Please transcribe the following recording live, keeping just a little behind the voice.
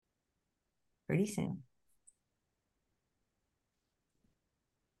pretty soon.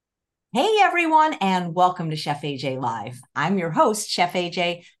 Hey everyone, and welcome to Chef AJ Live. I'm your host, Chef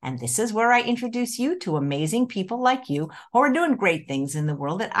AJ, and this is where I introduce you to amazing people like you who are doing great things in the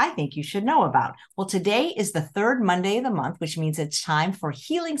world that I think you should know about. Well, today is the third Monday of the month, which means it's time for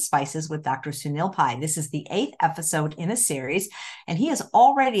Healing Spices with Dr. Sunil Pai. This is the 8th episode in a series, and he is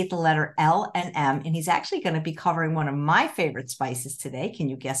already at the letter L and M, and he's actually going to be covering one of my favorite spices today. Can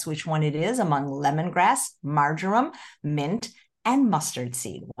you guess which one it is among lemongrass, marjoram, mint, and mustard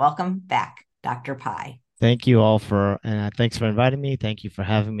seed? Welcome back, Dr. Pai. Thank you all thanks for inviting me. Thank you for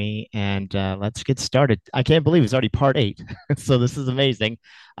having me. And let's get started. I can't believe it's already part eight. So this is amazing.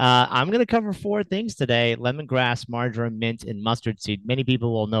 I'm going to cover four things today: lemongrass, marjoram, mint, and mustard seed. Many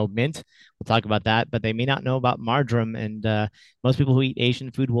people will know mint. We'll talk about that, but they may not know about marjoram. And most people who eat Asian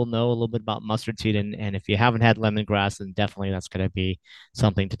food will know a little bit about mustard seed. And if you haven't had lemongrass, then definitely that's going to be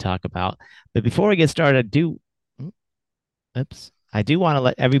something to talk about. But before we get started, Oops. I do want to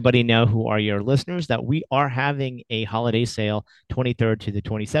let everybody know who are your listeners that we are having a holiday sale 23rd to the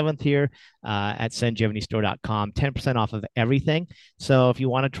 27th here at sunjevanystore.com, 10% off of everything. So if you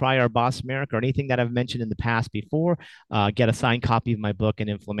want to try our Boss America or anything that I've mentioned in the past before, get a signed copy of my book, An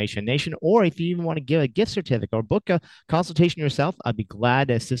Inflammation Nation, or if you even want to give a gift certificate or book a consultation yourself, I'd be glad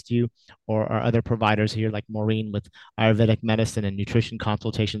to assist you or our other providers here like Maureen with Ayurvedic medicine and nutrition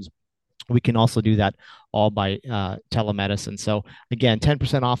consultations. We can also do that all by telemedicine. So again,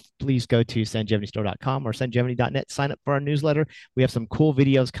 10% off. Please go to sunjevanystore.com or sunjevany.net. Sign up for our newsletter. We have some cool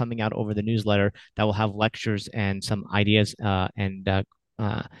videos coming out over the newsletter that will have lectures and some ideas and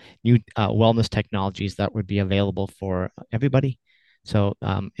new wellness technologies that would be available for everybody. So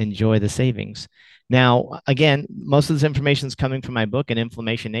enjoy the savings. Now, again, most of this information is coming from my book, An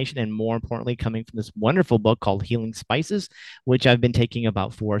Inflammation Nation, and more importantly, coming from this wonderful book called Healing Spices, which I've been taking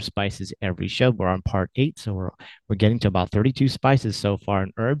about four spices every show. We're on part eight, so we're getting to about 32 spices so far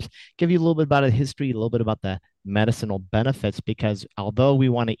in herbs. Give you a little bit about a history, a little bit about the medicinal benefits, because although we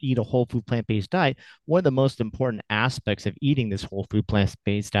want to eat a whole food plant-based diet, one of the most important aspects of eating this whole food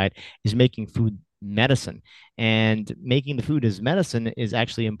plant-based diet is making food medicine, and making the food as medicine is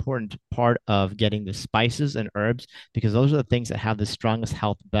actually an important part of getting the spices and herbs, because those are the things that have the strongest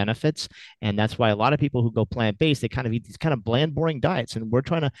health benefits. And that's why a lot of people who go plant-based, they kind of eat these kind of bland, boring diets, and we're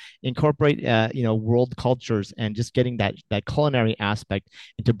trying to incorporate world cultures and just getting that culinary aspect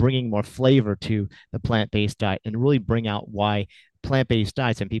into bringing more flavor to the plant-based diet and really bring out why plant-based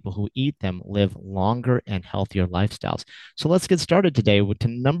diets and people who eat them live longer and healthier lifestyles. So let's get started today with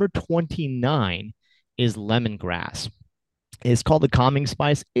number 29 is lemongrass. It's called the calming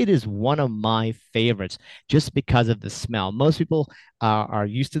spice. It is one of my favorites just because of the smell. Most people are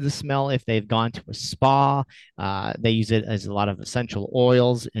used to the smell if they've gone to a spa. They use it as a lot of essential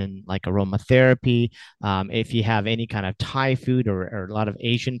oils in like aromatherapy. If you have any kind of Thai food or a lot of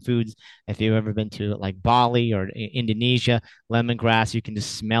Asian foods, if you've ever been to like Bali or Indonesia, lemongrass, you can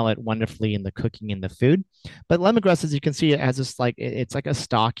just smell it wonderfully in the cooking in the food. But lemongrass, as you can see, it has this like it's like a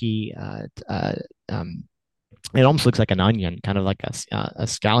stocky it almost looks like an onion, kind of like a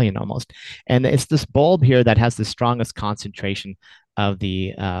scallion almost. And it's this bulb here that has the strongest concentration of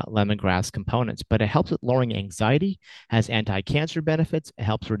the lemongrass components, but it helps with lowering anxiety, has anti-cancer benefits, it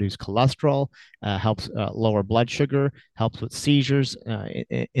helps reduce cholesterol, helps lower blood sugar, helps with seizures,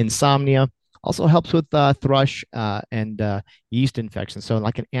 insomnia, also helps with thrush and yeast infections. So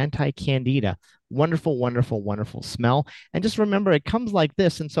like an anti-candida, wonderful, wonderful, wonderful smell. And just remember, it comes like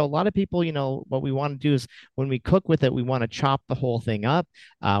this. And so a lot of people, what we want to do is when we cook with it, we want to chop the whole thing up.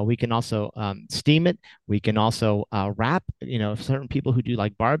 We can also steam it. We can also wrap. Certain people who do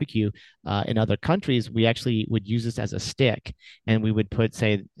like barbecue in other countries, we actually would use this as a stick, and we would put,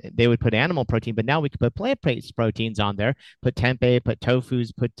 say, they would put animal protein, but now we could put plant-based proteins on there. Put tempeh, put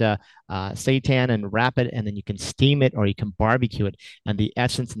tofu's, put seitan, and wrap it, and then you can steam it or you can barbecue it, and the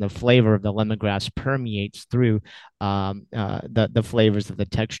essence and the flavor of the lemongrass permeates through the flavors of the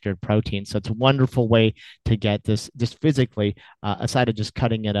textured protein. So it's a wonderful way to get this just physically, aside of just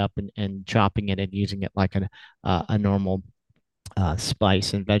cutting it up and chopping it and using it like a normal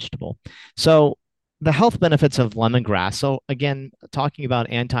spice and vegetable. So the health benefits of lemongrass. So again, talking about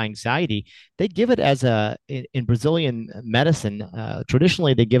anti-anxiety, they give it as in Brazilian medicine.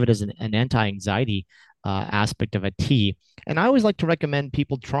 Traditionally, they give it as an anti-anxiety aspect of a tea. And I always like to recommend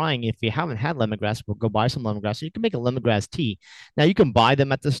people trying, if you haven't had lemongrass, we'll go buy some lemongrass. You can make a lemongrass tea. Now you can buy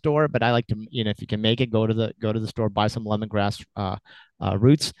them at the store, but I like to, if you can make it, go to the store, buy some lemongrass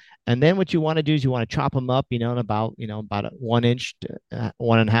roots. And then what you want to do is you want to chop them up, in about a 1 inch,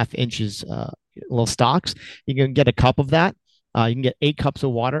 1.5 inches, little stalks. You can get a cup of that. You can get 8 cups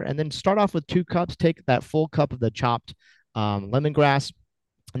of water, and then start off with 2 cups. Take that full cup of the chopped lemongrass.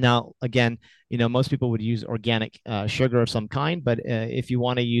 Now, again, most people would use organic sugar of some kind, but if you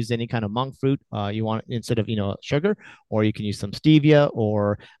want to use any kind of monk fruit, you want instead of sugar, or you can use some stevia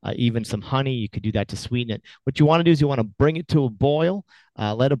or even some honey. You could do that to sweeten it. What you want to do is you want to bring it to a boil,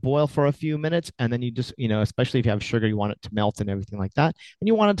 let it boil for a few minutes, and then you just especially if you have sugar, you want it to melt and everything like that, and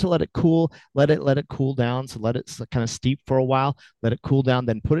you want it to let it cool, let it cool down. So let it kind of steep for a while, let it cool down,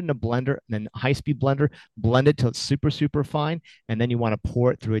 then put it in a blender, and then high speed blender, blend it till it's super super fine, and then you want to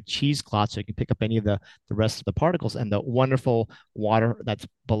pour it through a cheesecloth so you can pick up any of the rest of the particles, and the wonderful water that's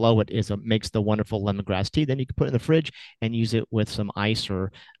below it makes the wonderful lemongrass tea. Then you can put it in the fridge and use it with some ice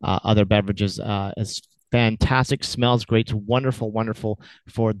or other beverages as fantastic, smells great. It's wonderful, wonderful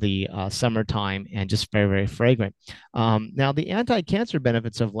for the summertime, and just very, very fragrant. Now, the anti-cancer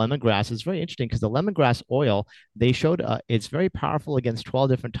benefits of lemongrass is very interesting because the lemongrass oil, they showed it's very powerful against 12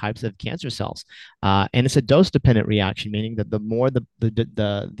 different types of cancer cells, and it's a dose-dependent reaction, meaning that the more the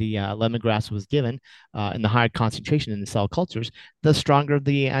lemongrass was given in the higher concentration in the cell cultures, the stronger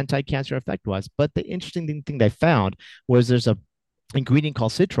the anti-cancer effect was. But the interesting thing they found was there's a ingredient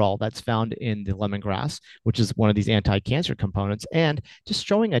called citral that's found in the lemongrass, which is one of these anti-cancer components. And just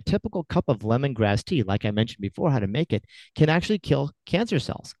showing a typical cup of lemongrass tea, like I mentioned before, how to make it, can actually kill cancer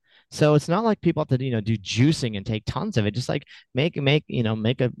cells. So it's not like people have to do juicing and take tons of it. Just like make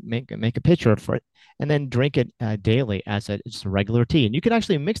a pitcher for it, and then drink it daily as just a regular tea. And you can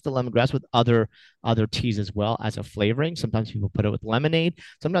actually mix the lemongrass with other teas as well as a flavoring. Sometimes people put it with lemonade.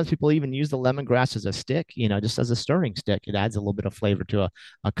 Sometimes people even use the lemongrass as a stick, just as a stirring stick. It adds a little bit of flavor to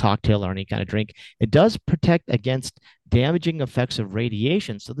a cocktail or any kind of drink. It does protect against damaging effects of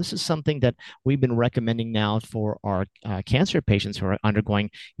radiation. So this is something that we've been recommending now for our cancer patients who are undergoing,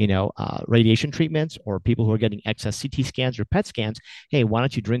 radiation treatments, or people who are getting excess CT scans or PET scans. Hey, why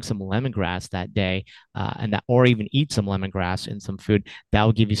don't you drink some lemongrass that day, or even eat some lemongrass in some food? That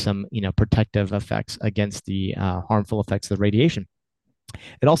will give you some, protective effects against the harmful effects of the radiation.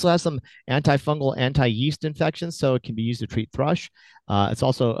 It also has some antifungal, anti-yeast infections, so it can be used to treat thrush. It's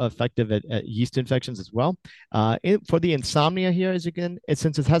also effective at yeast infections as well. For the insomnia here, as you can,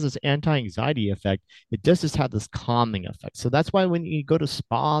 since it has this anti-anxiety effect, it does just have this calming effect. So that's why when you go to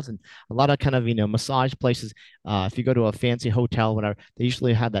spas and a lot of kind of massage places, if you go to a fancy hotel, whatever, they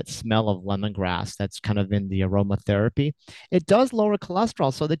usually have that smell of lemongrass that's kind of in the aromatherapy. It does lower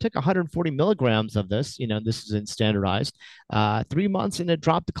cholesterol, so they took 140 milligrams of this. This is in standardized 3 months, and it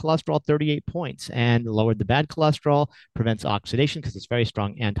dropped the cholesterol 38 points and lowered the bad cholesterol, prevents oxidation because it's very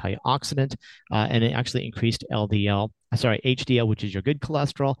strong antioxidant, and it actually increased HDL, which is your good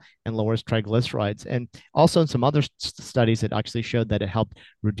cholesterol, and lowers triglycerides. And also in some other studies, it actually showed that it helped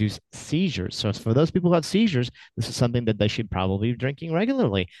reduce seizures. So for those people who have seizures, this is something that they should probably be drinking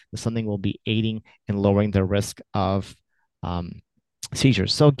regularly. This something will be aiding in lowering the risk of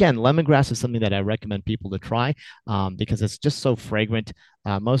seizures. So again, lemongrass is something that I recommend people to try because it's just so fragrant.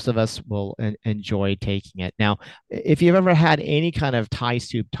 Most of us will enjoy taking it. Now, if you've ever had any kind of Thai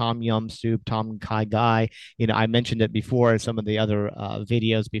soup, tom yum soup, tom kha gai, I mentioned it before in some of the other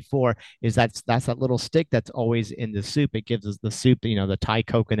videos before, is that's that little stick that's always in the soup. It gives us the soup, the Thai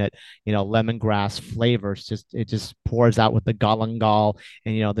coconut, lemongrass flavors. It just pours out with the galangal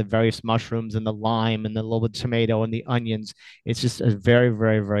and the various mushrooms and the lime and the little bit of tomato and the onions. It's just a very,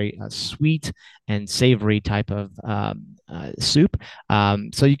 very, very sweet and savory type of soup.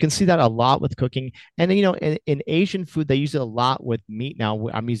 So you can see that a lot with cooking. And, in Asian food, they use it a lot with meat. Now,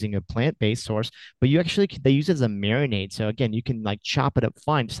 I'm using a plant-based source, but they use it as a marinade. So again, you can like chop it up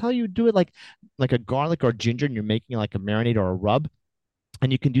fine. Just how you do it like a garlic or ginger, and you're making like a marinade or a rub.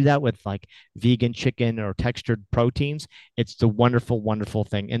 And you can do that with like vegan chicken or textured proteins. It's the wonderful, wonderful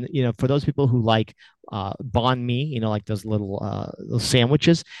thing. And for those people who like banh mi, like those little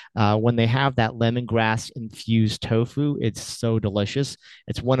sandwiches, when they have that lemongrass infused tofu, it's so delicious.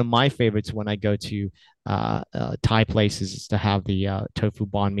 It's one of my favorites when I go to Thai places, is to have the tofu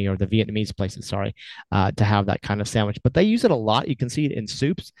banh mi, or the Vietnamese places, sorry, to have that kind of sandwich. But they use it a lot. You can see it in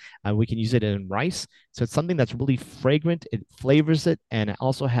soups. We can use it in rice. So it's something that's really fragrant. It flavors it, and it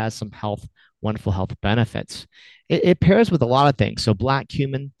also has some wonderful health benefits. It pairs with a lot of things. So black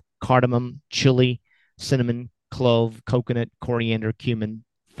cumin, cardamom, chili, cinnamon, clove, coconut, coriander, cumin,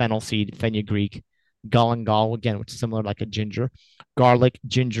 fennel seed, fenugreek, galangal, again, which is similar like a ginger, garlic,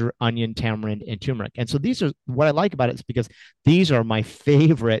 ginger, onion, tamarind, and turmeric. And so these are what I like about it, is because these are my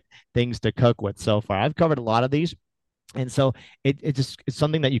favorite things to cook with so far. I've covered a lot of these. And so it's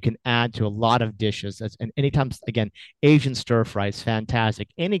something that you can add to a lot of dishes. And anytime, again, Asian stir fries, fantastic.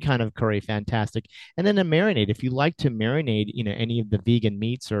 Any kind of curry, fantastic. And then a marinade. If you like to marinate, any of the vegan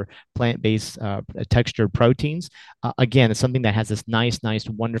meats or plant-based textured proteins, again, it's something that has this nice,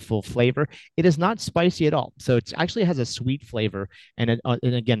 wonderful flavor. It is not spicy at all. So it actually has a sweet flavor. And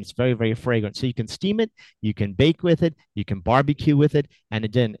again, it's very fragrant. So you can steam it, you can bake with it, you can barbecue with it. And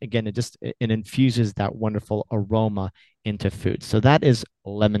again, it infuses that wonderful aroma into food. So that is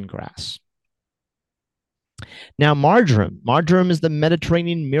lemongrass. Now, marjoram. Marjoram is the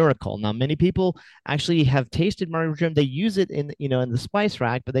Mediterranean miracle. Now, many people actually have tasted marjoram. They use it in the spice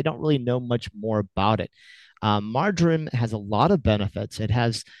rack, but they don't really know much more about it. Marjoram has a lot of benefits. It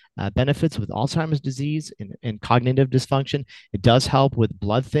has benefits with Alzheimer's disease and cognitive dysfunction. It does help with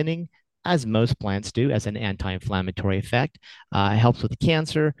blood thinning, as most plants do, as an anti-inflammatory effect. It helps with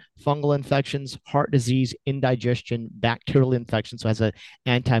cancer, fungal infections, heart disease, indigestion, bacterial infections, so it has an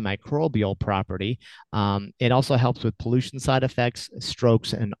antimicrobial property. It also helps with pollution side effects,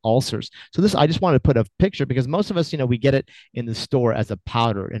 strokes, and ulcers. So I just wanted to put a picture because most of us, we get it in the store as a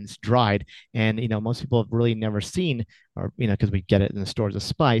powder and it's dried. And, most people have really never seen, or, because we get it in the store as a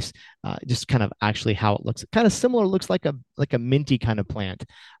spice, just kind of actually how it looks. It kind of similar, looks like a minty kind of plant.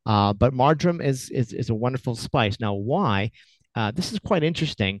 But marjoram is a wonderful spice. Now, why? This is quite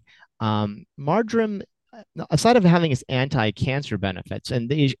interesting. Marjoram, aside of having its anti-cancer benefits,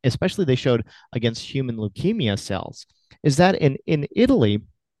 and especially they showed against human leukemia cells, is that in Italy,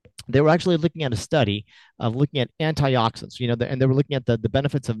 they were actually looking at a study of looking at antioxidants, and they were looking at the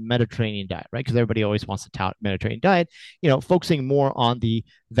benefits of Mediterranean diet, right? Because everybody always wants to tout Mediterranean diet, focusing more on the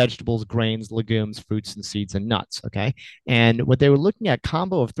vegetables, grains, legumes, fruits, and seeds and nuts, okay? And what they were looking at,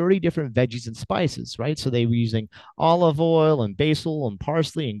 combo of 30 different veggies and spices, right? So they were using olive oil and basil and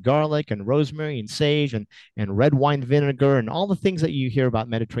parsley and garlic and rosemary and sage and red wine vinegar and all the things that you hear about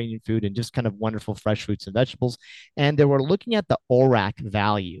Mediterranean food and just kind of wonderful fresh fruits and vegetables. And they were looking at the ORAC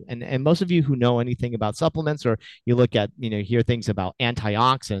value. And most of you who know anything about supplements, or you look at, hear things about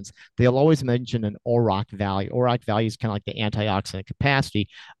antioxidants, they'll always mention an ORAC value. ORAC value is kind of like the antioxidant capacity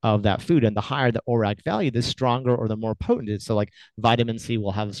of that food. And the higher the ORAC value, the stronger or the more potent it is. So like vitamin C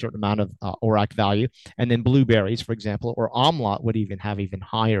will have a certain amount of ORAC value. And then blueberries, for example, or omelette would even have even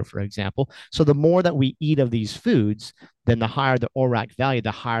higher, for example. So the more that we eat of these foods, then the higher the ORAC value,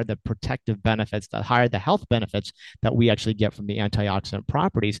 the higher the protective benefits, the higher the health benefits that we actually get from the antioxidant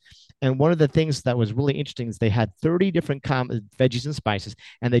properties. And one of the things that was really interesting is they had 30 different veggies and spices,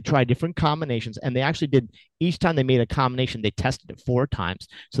 and they tried different combinations. And they actually did, each time they made a combination, they tested it 4 times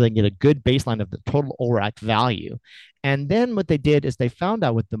so they can get a good baseline of the total ORAC value. And then what they did is they found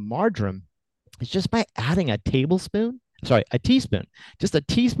out with the marjoram, it's just by adding a teaspoon, just a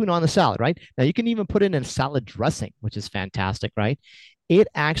teaspoon on the salad, right? Now you can even put it in a salad dressing, which is fantastic, right? It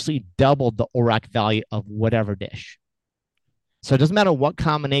actually doubled the ORAC value of whatever dish. So it doesn't matter what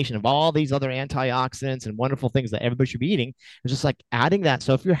combination of all these other antioxidants and wonderful things that everybody should be eating. It's just like adding that.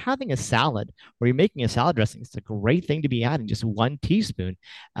 So if you're having a salad or you're making a salad dressing, it's a great thing to be adding just 1 teaspoon.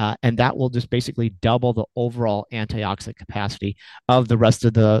 And that will just basically double the overall antioxidant capacity of the rest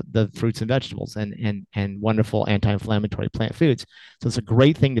of the fruits and vegetables and wonderful anti-inflammatory plant foods. So it's a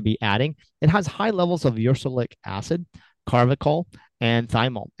great thing to be adding. It has high levels of uracilic acid, carvacol, and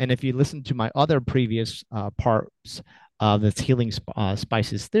thymol. And if you listen to my other previous parts of this healing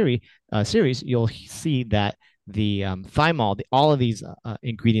spices theory series, you'll see that the thymol, all of these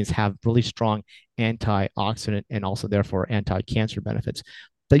ingredients have really strong antioxidant and also therefore anti-cancer benefits.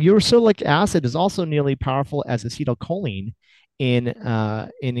 The uracilic acid is also nearly powerful as acetylcholine in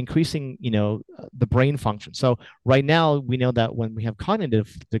increasing, the brain function. So right now we know that when we have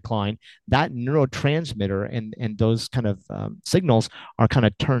cognitive decline, that neurotransmitter and those kind of signals are kind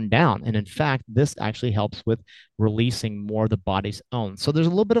of turned down. And in fact, this actually helps with releasing more of the body's own. So there's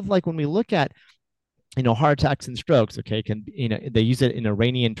a little bit of like when we look at heart attacks and strokes, okay, they use it in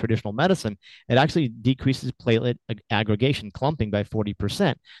Iranian traditional medicine. It actually decreases platelet aggregation, clumping by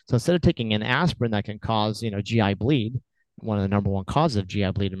 40%. So instead of taking an aspirin that can cause, GI bleed, one of the number one causes of GI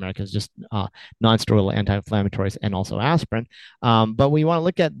bleed in America is just non-steroidal anti-inflammatories and also aspirin. But we want to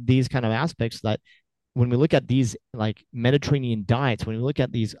look at these kind of aspects that when we look at these like Mediterranean diets, when we look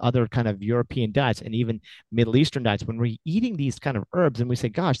at these other kind of European diets and even Middle Eastern diets, when we're eating these kind of herbs and we say,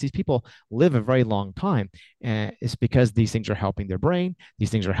 gosh, these people live a very long time, it's because these things are helping their brain. These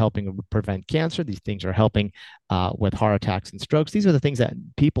things are helping prevent cancer. These things are helping with heart attacks and strokes. These are the things that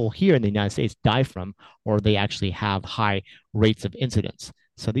people here in the United States die from, or they actually have high rates of incidence.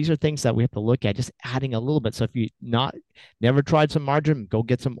 So these are things that we have to look at, just adding a little bit. So if you not never tried some marjoram, go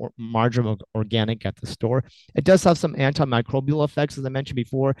get some marjoram organic at the store. It does have some antimicrobial effects, as I mentioned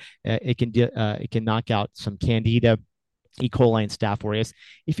before. It can knock out some candida, E. coli, and Staph aureus.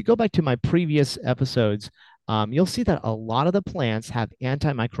 If you go back to my previous episodes, you'll see that a lot of the plants have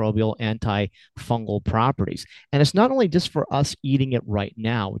antimicrobial, antifungal properties. And it's not only just for us eating it right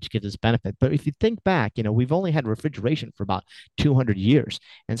now, which gives us benefit, but if you think back, we've only had refrigeration for about 200 years.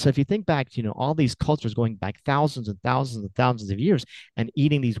 And so if you think back to, all these cultures going back thousands and thousands and thousands of years and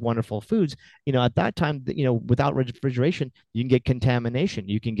eating these wonderful foods, at that time, without refrigeration, you can get contamination,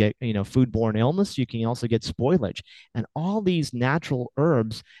 you can get, foodborne illness, you can also get spoilage. And all these natural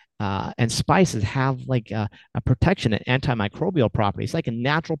herbs and spices have like a protection and antimicrobial properties, like a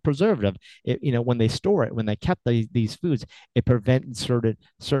natural preservative. When they store it, when they kept these foods, it prevents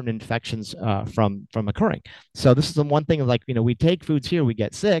certain infections from occurring. So this is the one thing of like, we take foods here, we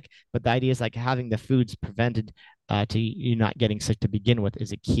get sick, but the idea is like having the foods prevented to you not getting sick to begin with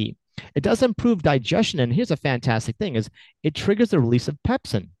is a key. It does improve digestion, and here's a fantastic thing: is it triggers the release of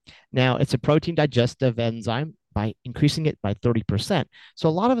pepsin. Now, it's a protein digestive enzyme by increasing it by 30%. So a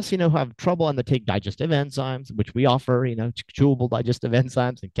lot of us, who have trouble and they take digestive enzymes, which we offer, chewable digestive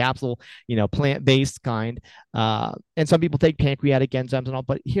enzymes and capsule, plant-based kind. And some people take pancreatic enzymes and all,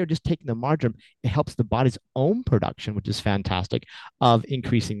 but here, just taking the marjoram, it helps the body's own production, which is fantastic, of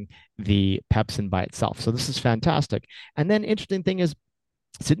increasing the pepsin by itself. So this is fantastic. And then interesting thing is,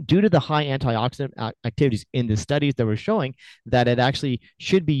 so due to the high antioxidant activities in the studies that were showing that it actually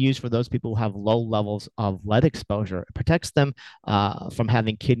should be used for those people who have low levels of lead exposure. It protects them from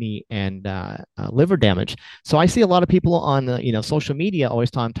having kidney and liver damage. So I see a lot of people on social media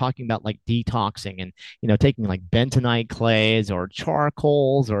always talking about like detoxing and taking like bentonite clays or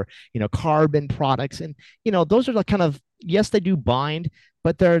charcoals or carbon products, and those are the kind of, yes, they do bind,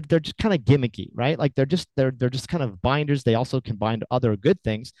 but they're just kind of gimmicky, right? Like they're just kind of binders. They also can bind other good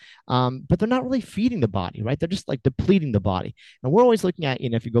things, but they're not really feeding the body, right? They're just like depleting the body. And we're always looking at,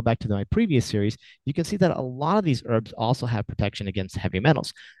 if you go back to my previous series, you can see that a lot of these herbs also have protection against heavy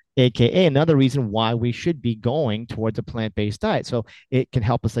metals, aka another reason why we should be going towards a plant-based diet. So it can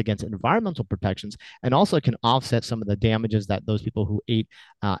help us against environmental protections, and also can offset some of the damages that those people who eat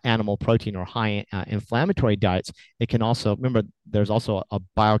animal protein or high inflammatory diets. It can also, remember, there's also a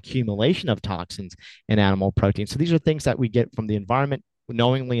bioaccumulation of toxins in animal protein. So these are things that we get from the environment,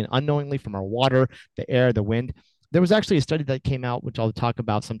 knowingly and unknowingly, from our water, the air, the wind. There was actually a study that came out, which I'll talk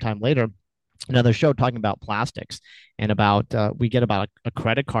about sometime later, another show, talking about plastics and about we get about a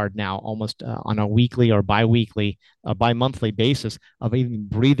credit card now almost on a weekly or bi-weekly, bi-monthly basis of even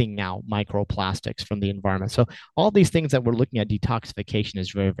breathing now microplastics from the environment. So all these things that we're looking at, detoxification is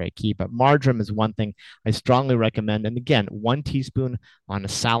very, very key. But marjoram is one thing I strongly recommend. And again, 1 teaspoon on a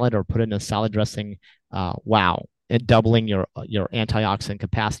salad or put in a salad dressing. Wow, doubling your antioxidant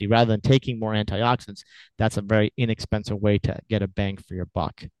capacity rather than taking more antioxidants. That's a very inexpensive way to get a bang for your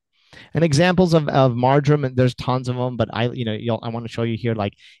buck. And examples of marjoram, and there's tons of them, but I want to show you here,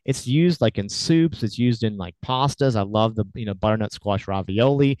 like it's used like in soups, it's used in like pastas. I love the butternut squash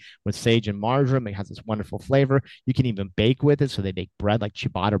ravioli with sage and marjoram. It has this wonderful flavor. You can even bake with it. So they make bread like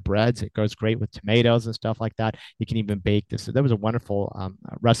ciabatta breads. It goes great with tomatoes and stuff like that. You can even bake this. So there was a wonderful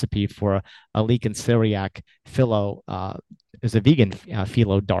recipe for a leek and celiac phyllo. Is a vegan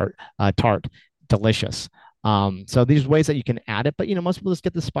phyllo tart. Delicious. So these ways that you can add it, but most people just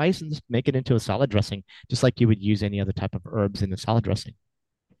get the spice and just make it into a salad dressing, just like you would use any other type of herbs in the salad dressing.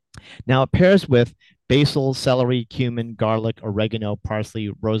 Now it pairs with basil, celery, cumin, garlic, oregano, parsley,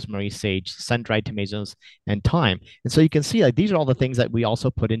 rosemary, sage, sun-dried tomatoes, and thyme. And so you can see like these are all the things that we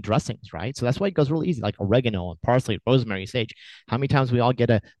also put in dressings, right? So that's why it goes really easy, like oregano and parsley, rosemary, sage. How many times we all get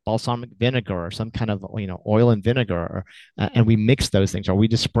a balsamic vinegar or some kind of oil and vinegar, and we mix those things, or we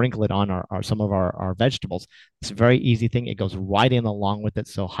just sprinkle it on some of our vegetables. It's a very easy thing. It goes right in along with it,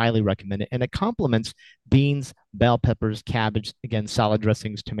 so highly recommend it. And it complements beans, bell peppers, cabbage, again, salad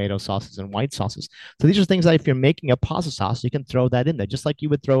dressings, tomato sauces, and white sauces. So these are things that if you're making a pasta sauce, you can throw that in there, just like you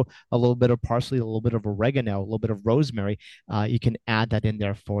would throw a little bit of parsley, a little bit of oregano, a little bit of rosemary. You can add that in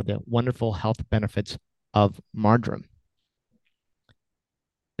there for the wonderful health benefits of marjoram.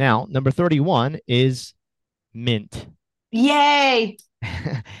 Now, number 31 is mint. Yay!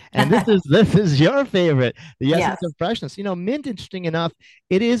 And this is your favorite, the essence Yes. of freshness. Mint, interesting enough,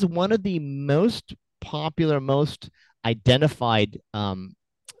 it is one of the most popular, most identified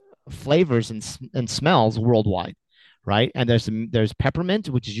flavors and smells worldwide, right? And there's peppermint,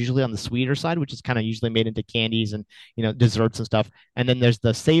 which is usually on the sweeter side, which is kind of usually made into candies and desserts and stuff. And then there's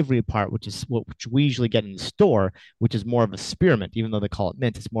the savory part, which we usually get in the store, which is more of a spearmint. Even though they call it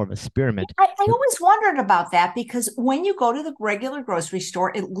mint, it's more of a spearmint. I always wondered about that because when you go to the regular grocery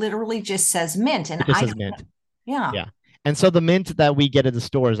store, it literally just says mint. And It just says mint. yeah. Yeah. And so the mint that we get at the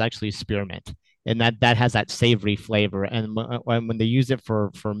store is actually spearmint. And that has that savory flavor. And when they use it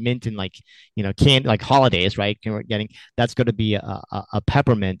for mint and like can like holidays, right? We're getting that's going to be a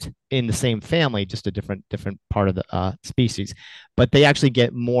peppermint in the same family, just a different part of the species. But they actually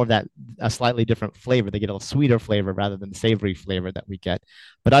get more of that a slightly different flavor. They get a sweeter flavor rather than the savory flavor that we get.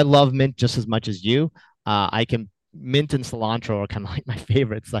 But I love mint just as much as you. I can mint and cilantro are kind of like my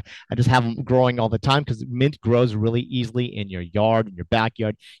favorites. I just have them growing all the time because mint grows really easily in your yard, in your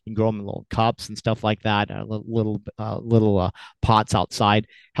backyard. You can grow them in little cups and stuff like that, little pots outside.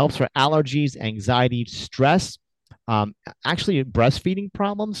 Helps for allergies, anxiety, stress. Actually, breastfeeding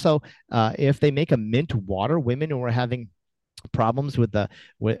problems. So, if they make a mint water, women who are having problems with the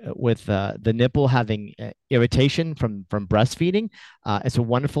nipple having irritation from breastfeeding, it's a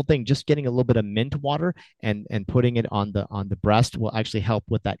wonderful thing. Just getting a little bit of mint water and putting it on the breast will actually help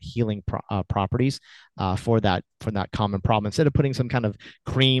with that healing properties for that common problem. Instead of putting some kind of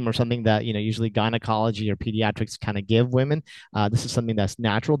cream or something that usually gynecology or pediatrics kind of give women, this is something that's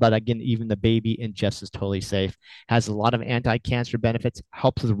natural that again even the baby ingests is totally safe. Has a lot of anti-cancer benefits.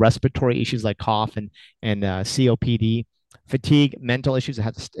 Helps with respiratory issues like cough and COPD, fatigue, mental issues. It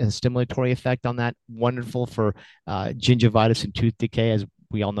has a stimulatory effect on that. Wonderful for gingivitis and tooth decay, as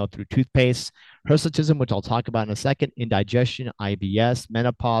we all know through toothpaste. Hirsutism, which I'll talk about in a second, indigestion, IBS,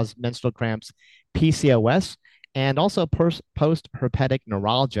 menopause, menstrual cramps, PCOS, and also post-herpetic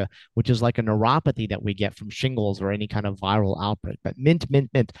neuralgia, which is like a neuropathy that we get from shingles or any kind of viral outbreak. But mint, mint,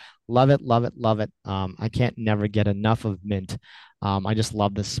 mint, love it, love it, love it. I can't never get enough of mint. I just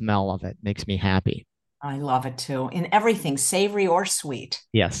love the smell of it. Makes me happy. I love it too. In everything, savory or sweet.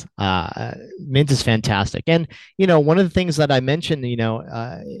 Yes, mint is fantastic, and one of the things that I mentioned,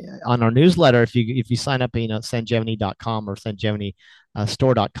 on our newsletter, if you sign up, Sangevity.com or Sangevity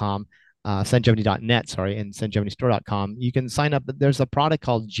store.com, Sangevity.net, sorry, and Sangevitystore.com, you can sign up. There's a product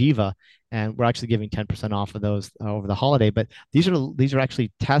called Jiva, and we're actually giving 10% off of those over the holiday. But these are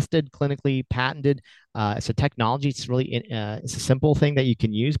actually tested, clinically patented. It's a technology. It's really it's a simple thing that you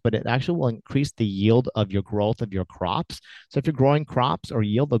can use, but it actually will increase the yield of your growth of your crops. So if you're growing crops or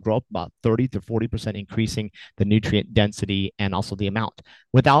yield, they'll grow up about 30 to 40%, increasing the nutrient density and also the amount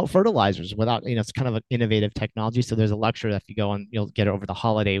without fertilizers. Without it's kind of an innovative technology. So there's a lecture that if you go and you'll get it over the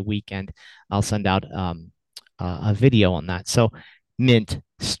holiday weekend. I'll send out a video on that. So mint,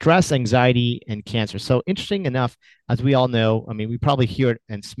 stress, anxiety, and cancer. So interesting enough, as we all know, I mean, we probably hear it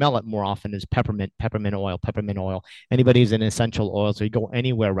and smell it more often as peppermint oil, peppermint oil. Anybody who's in essential oils, so you go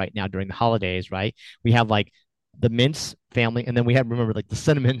anywhere right now during the holidays, right? We have like the mints family, and then we have remember like the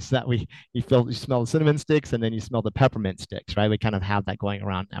cinnamons that you smell the cinnamon sticks, and then you smell the peppermint sticks, right? We kind of have that going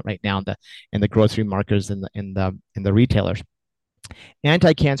around right now in the grocery markers and in the retailers.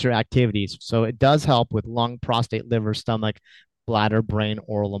 Anti-cancer activities. So it does help with lung, prostate, liver, stomach, bladder, brain,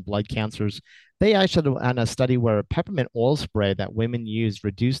 oral, and blood cancers. They actually had a study where peppermint oil spray that women use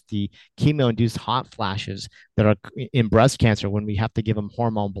reduced the chemo-induced hot flashes that are in breast cancer when we have to give them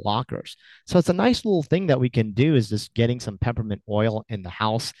hormone blockers. So it's a nice little thing that we can do is just getting some peppermint oil in the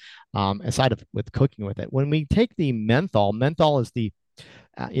house, aside of with cooking with it. When we take the menthol is the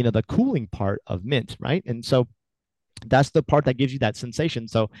cooling part of mint, right? And so that's the part that gives you that sensation.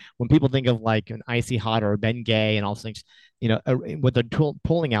 So when people think of like an icy hot or a Bengay and all those things, what they're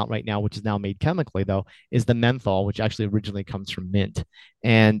pulling out right now, which is now made chemically though, is the menthol, which actually originally comes from mint,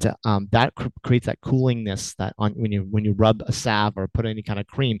 and that creates that coolingness that on when you rub a salve or put any kind of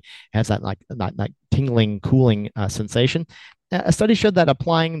cream, it has that like that tingling, cooling sensation. A study showed that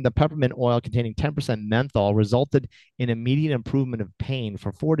applying the peppermint oil containing 10% menthol resulted in immediate improvement of pain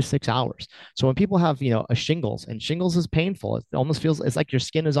for 4 to 6 hours. So when people have, a shingles, and shingles is painful, it almost feels it's like your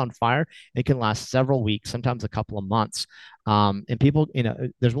skin is on fire. It can last several weeks, sometimes a couple of months. And people,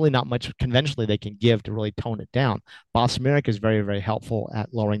 there's really not much conventionally they can give to really tone it down. Bosmeric is very, very helpful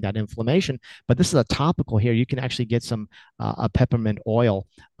at lowering that inflammation. But this is a topical here. You can actually get some a peppermint oil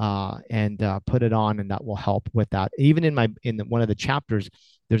and put it on, and that will help with that. Even in one of the chapters,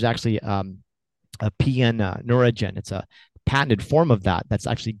 there's actually a PN Neurogen. It's a patented form of that's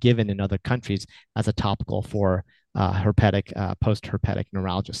actually given in other countries as a topical for post-herpetic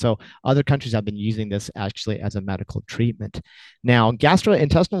neuralgia. So other countries have been using this actually as a medical treatment. Now,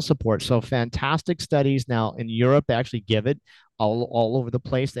 gastrointestinal support. So fantastic studies. Now in Europe, they actually give it all over the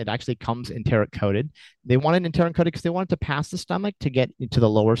place. It actually comes enteric coated. They want it enteric coated because they want it to pass the stomach to get into the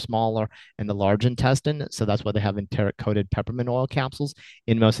lower, smaller, and the large intestine. So that's why they have enteric coated peppermint oil capsules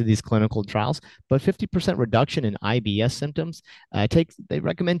in most of these clinical trials. But 50% reduction in IBS symptoms. They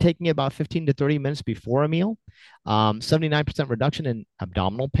recommend taking it about 15 to 30 minutes before a meal. 79% reduction in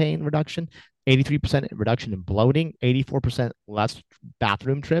abdominal pain reduction. 83% reduction in bloating, 84% less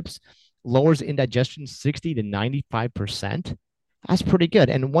bathroom trips, lowers indigestion 60 to 95%. That's pretty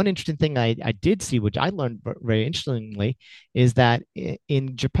good. And one interesting thing I did see, which I learned very interestingly, is that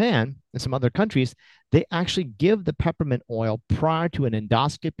in Japan and some other countries, they actually give the peppermint oil prior to an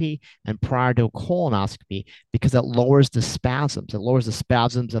endoscopy and prior to a colonoscopy because it lowers the spasms. It lowers the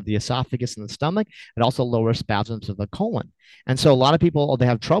spasms of the esophagus and the stomach. It also lowers spasms of the colon. And so a lot of people, they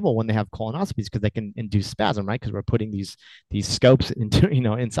have trouble when they have colonoscopies because they can induce spasm, right? Because we're putting these scopes into,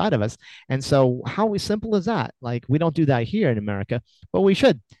 inside of us. And so how simple is that? Like we don't do that here in America, but we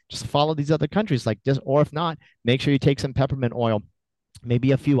should just follow these other countries like this, or if not, make sure you take some peppermint oil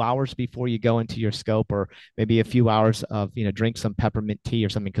maybe a few hours before you go into your scope, or maybe a few hours of, drink some peppermint tea or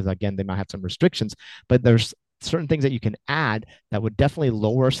something, because again, they might have some restrictions, but there's certain things that you can add that would definitely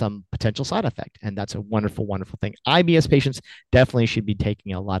lower some potential side effect. And that's a wonderful, wonderful thing. IBS patients definitely should be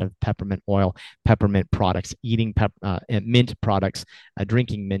taking a lot of peppermint oil, peppermint products, eating mint products,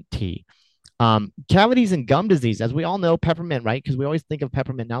 drinking mint tea. Cavities and gum disease, as we all know, peppermint, right? Because we always think of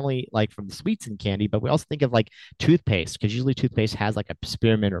peppermint not only like from the sweets and candy, but we also think of like toothpaste, because usually toothpaste has like a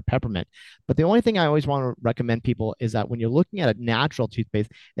spearmint or peppermint. But the only thing I always want to recommend people is that when you're looking at a natural toothpaste,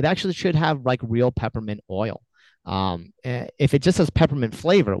 it actually should have like real peppermint oil. If it just has peppermint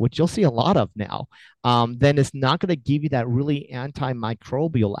flavor, which you'll see a lot of now, then it's not going to give you that really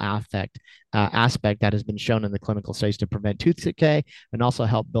antimicrobial aspect that has been shown in the clinical studies to prevent tooth decay and also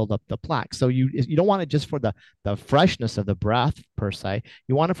help build up the plaque. So you don't want it just for the freshness of the breath per se.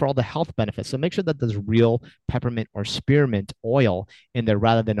 You want it for all the health benefits. So make sure that there's real peppermint or spearmint oil in there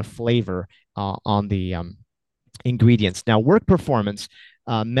rather than a flavor on the ingredients. Now, work performance,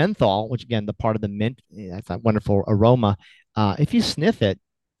 menthol, which again, the part of the mint, that's that wonderful aroma. If you sniff it,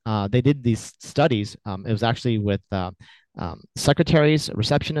 they did these studies. It was actually with secretaries,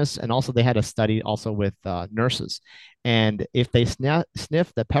 receptionists, and also they had a study also with nurses. And if they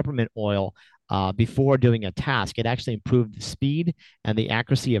sniff the peppermint oil before doing a task, it actually improved the speed and the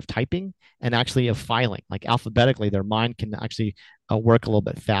accuracy of typing and actually of filing. Like alphabetically, their mind can actually work a little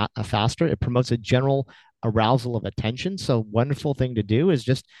bit faster. It promotes a general arousal of attention. So wonderful thing to do is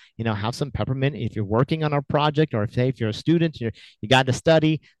just, have some peppermint if you're working on a project, or if you're a student, you got to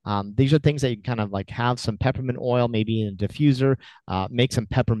study. These are things that you can kind of like have some peppermint oil, maybe in a diffuser, make some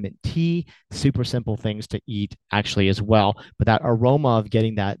peppermint tea, super simple things to eat actually as well. But that aroma of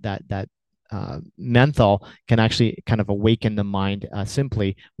getting that menthol can actually kind of awaken the mind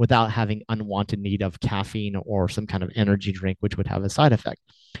simply without having unwanted need of caffeine or some kind of energy drink, which would have a side effect.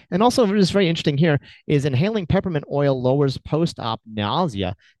 And also, what is very interesting here is inhaling peppermint oil lowers post-op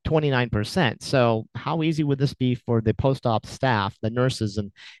nausea 29%. So, how easy would this be for the post-op staff, the nurses,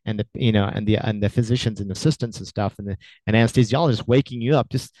 and the physicians and assistants and stuff, and anesthesiologists waking you up,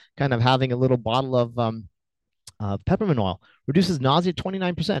 just kind of having a little bottle of peppermint oil reduces nausea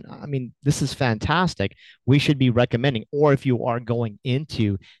 29%. I mean, this is fantastic. We should be recommending, or if you are going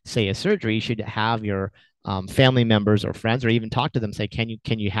into, say, a surgery, you should have your family members or friends, or even talk to them, say, can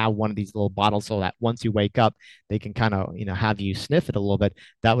you have one of these little bottles so that once you wake up, they can kind of, have you sniff it a little bit.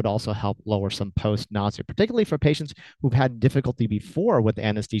 That would also help lower some post nausea, particularly for patients who've had difficulty before with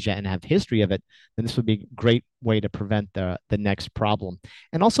anesthesia and have history of it. Then this would be a great way to prevent the next problem.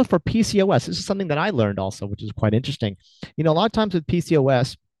 And also for PCOS, this is something that I learned also, which is quite interesting. A lot of times with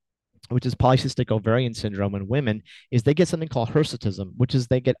PCOS, which is polycystic ovarian syndrome in women, is they get something called hirsutism, which is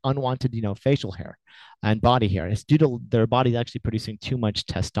they get unwanted, facial hair and body hair. It's due to their body actually producing too much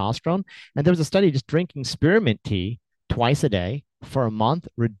testosterone. And there was a study just drinking spearmint tea twice a day for a month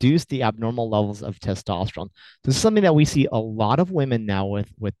reduced the abnormal levels of testosterone. This is something that we see a lot of women now with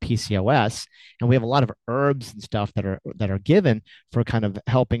PCOS, and we have a lot of herbs and stuff that are given for kind of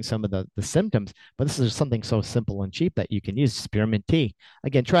helping some of the symptoms. But this is something so simple and cheap that you can use, spearmint tea.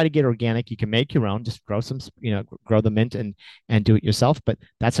 Again, try to get organic. You can make your own. Just grow some, grow the mint and do it yourself. But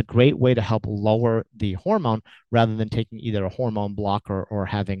that's a great way to help lower the hormone rather than taking either a hormone blocker or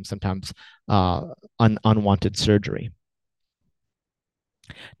having sometimes unwanted surgery.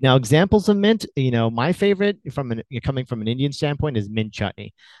 Now, examples of mint, my favorite coming from an Indian standpoint is mint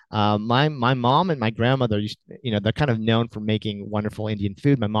chutney. My mom and my grandmother they're kind of known for making wonderful Indian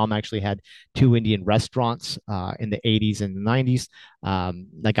food. My mom actually had two Indian restaurants in the 80s and the 90s.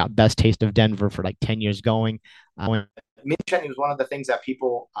 That got Best Taste of Denver for like 10 years going. mint chutney was one of the things that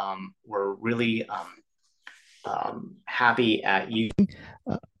people were really happy at using.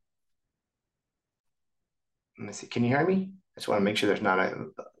 Let me see. Can you hear me? I just want to make sure there's not a.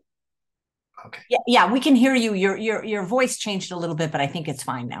 Okay. Yeah, we can hear you. Your voice changed a little bit, but I think it's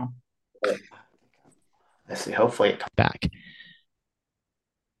fine now. Let's see. Hopefully it comes back.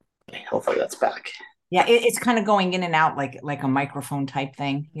 Okay, hopefully that's back. Yeah, it's kind of going in and out like a microphone type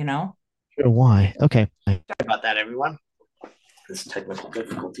thing, you know? Sure, why? Okay. Sorry about that, everyone. This technical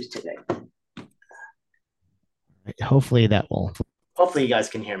difficulties today. Hopefully that will. Hopefully you guys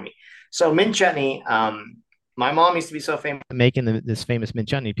can hear me. So mint chutney. My mom used to be so famous making this famous mint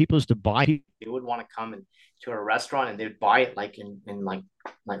chutney. People used to buy. They would want to come to a restaurant and they'd buy it like in like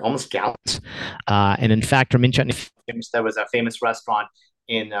almost gallons. And in fact, her mint chutney. There was a famous restaurant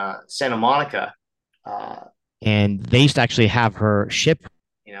in Santa Monica, and they used to actually have her ship,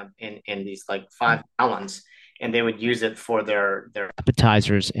 in these like 5 gallons, and they would use it for their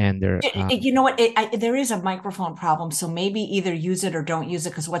appetizers and their. You know what? There is a microphone problem, so maybe either use it or don't use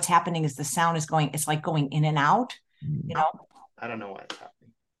it, because what's happening is the sound is going. It's like going in and out. You know. I don't know what's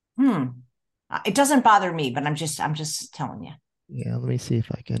happening. It doesn't bother me, but I'm just telling you. Yeah, let me see if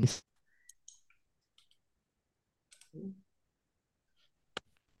I can.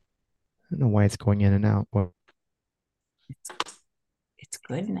 I don't know why it's going in and out. Well, it's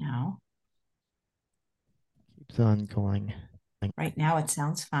good now. Keeps on going. Right now, it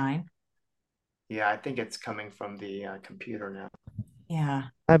sounds fine. Yeah, I think it's coming from the computer now. Yeah.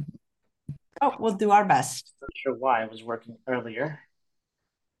 Oh, we'll do our best. Not sure why it was working earlier.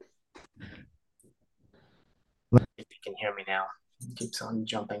 If you can hear me now, it keeps on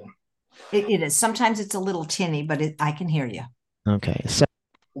jumping. It is. Sometimes it's a little tinny, but I can hear you. Okay. So,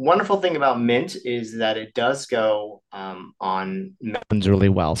 wonderful thing about mint is that it does go on melons really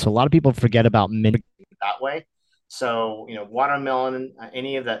well. So a lot of people forget about mint that way. So watermelon,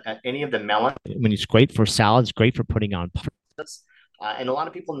 any of the melon, when it's great for salads, great for putting on pastas. And a lot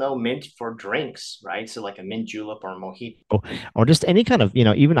of people know mint for drinks, right? So like a mint julep or a mojito, or just any kind of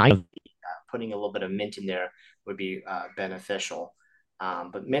even putting a little bit of mint in there would be beneficial.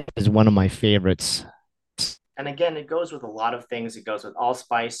 But mint is one of my favorites. And again, it goes with a lot of things. It goes with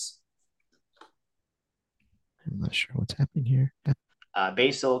allspice. I'm not sure what's happening here.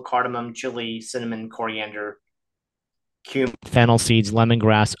 Basil, cardamom, chili, cinnamon, coriander, cumin, fennel seeds,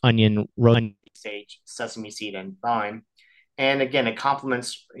 lemongrass, onion, rosemary, sage, sesame seed, and thyme. And again, it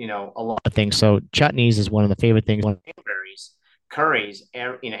complements, a lot of things. So chutneys is one of the favorite things. Berries, curries,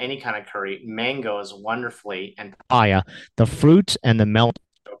 any kind of curry, mangoes wonderfully, and papaya. The fruit and the melon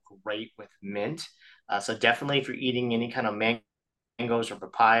go great with mint. So definitely, if you're eating any kind of mangoes or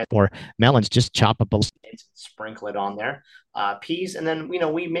papaya or melons, just chop up a little and sprinkle it on there. Peas, and then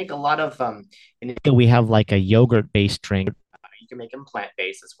we make a lot of. We have like a yogurt-based drink. You can make them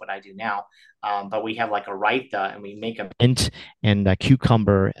plant-based. That's what I do now. But we have like a raita, and we make a mint and a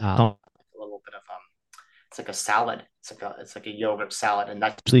cucumber. A little bit of it's like a salad. It's like a yogurt salad, and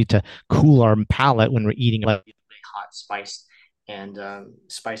that's usually to cool our palate when we're eating really hot, spice and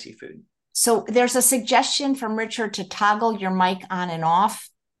spicy food. So there's a suggestion from Richard to toggle your mic on and off,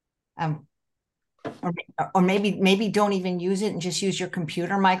 or maybe don't even use it and just use your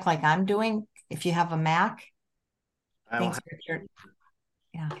computer mic like I'm doing if you have a Mac. Thanks, Richard.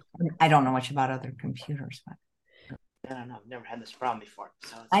 Yeah, I don't know much about other computers, but I don't know. I've never had this problem before.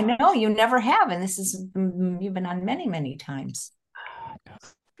 So I know you never have, and you've been on many times.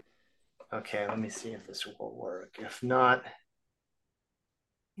 Okay, let me see if this will work. If not,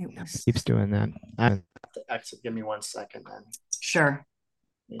 it keeps doing that. I have to exit. Give me 1 second then. Sure.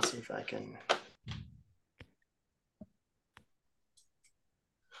 Let me see if I can.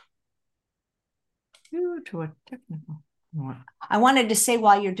 To a technical. I wanted to say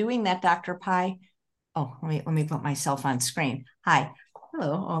while you're doing that, Dr. Pi. Oh, let me put myself on screen. Hi.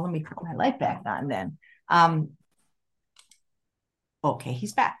 Hello. Oh, let me put my light back on then. Okay,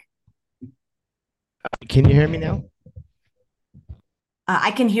 he's back. Can you hear me now?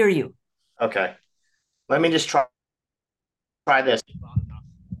 I can hear you. Okay. Let me just try this.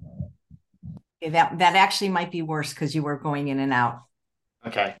 Okay, that actually might be worse because you were going in and out.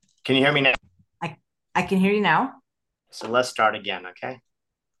 Okay. Can you hear me now? I can hear you now. So let's start again, okay?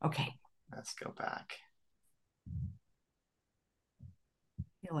 Okay. Let's go back. I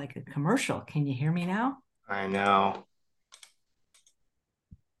feel like a commercial. Can you hear me now? I know.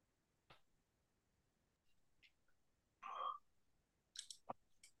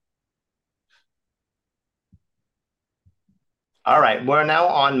 All right, we're now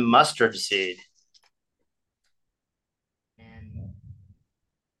on mustard seed. And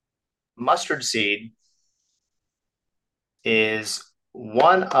mustard seed is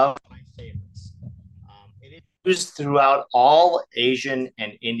one of my favorites. It is used throughout all Asian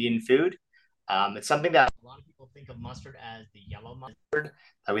and Indian food. It's something that a lot of people think of mustard as the yellow mustard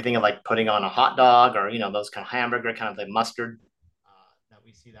that we think of like putting on a hot dog or those kind of hamburger kind of like mustard that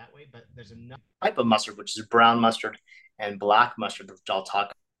we see that way. But there's another type of mustard which is brown mustard and black mustard, which I'll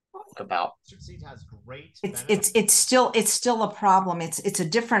talk about. Mustard seed has great. It's still a problem. It's a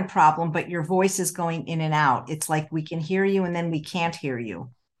different problem, but your voice is going in and out. It's like we can hear you and then we can't hear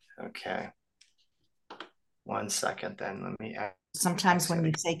you. Okay. 1 second, then let me add. Sometimes when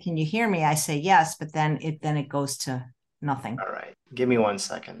you say, "Can you hear me?" I say yes, but then it goes to nothing. All right. Give me 1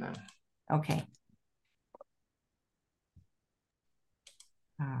 second then. Okay.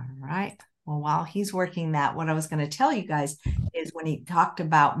 All right. Well, while he's working that, what I was going to tell you guys is when he talked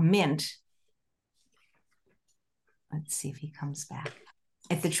about mint. Let's see if he comes back.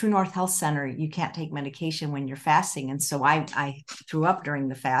 At the True North Health Center, you can't take medication when you're fasting. And so I threw up during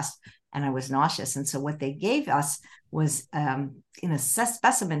the fast and I was nauseous. And so what they gave us was in a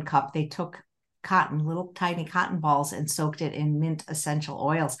specimen cup, they took cotton, little tiny cotton balls, and soaked it in mint essential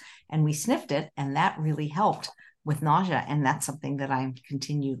oils. And we sniffed it, and that really helped with nausea. And that's something that I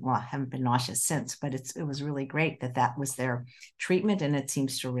continued. Well, I haven't been nauseous since, but it was really great that was their treatment, and it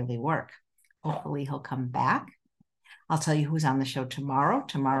seems to really work. Hopefully he'll come back. I'll tell you who's on the show tomorrow.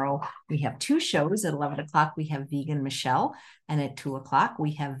 Tomorrow we have two shows. At 11 o'clock, we have Vegan Michelle. And at 2 o'clock,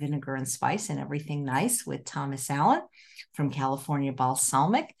 we have Vinegar and Spice and Everything Nice with Thomas Allen from California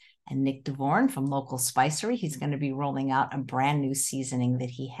Balsamic and Nick DeVorn from Local Spicery. He's going to be rolling out a brand new seasoning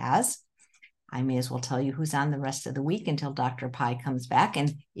that he has. I may as well tell you who's on the rest of the week until Dr. Pie comes back.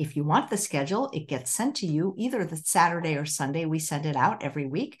 And if you want the schedule, it gets sent to you either the Saturday or Sunday. We send it out every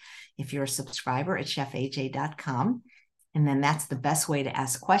week if you're a subscriber at chefaj.com. And then that's the best way to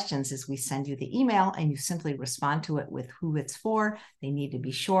ask questions is we send you the email and you simply respond to it with who it's for. They need to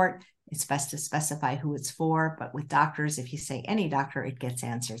be short. It's best to specify who it's for. But with doctors, if you say any doctor, it gets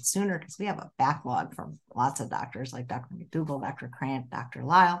answered sooner because we have a backlog from lots of doctors like Dr. McDougall, Dr. Krant, Dr.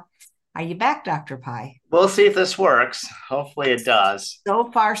 Lyle. Are you back, Dr. Pie? We'll see if this works. Hopefully it does. So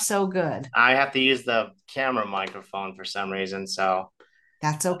far, so good. I have to use the camera microphone for some reason, so.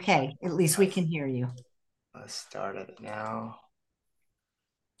 That's okay. At least we can hear you. Let's start it now.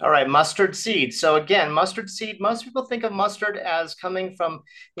 All right, mustard seed. So again, mustard seed, most people think of mustard as coming from,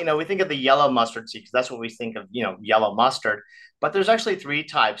 we think of the yellow mustard seed because that's what we think of, yellow mustard. But there's actually three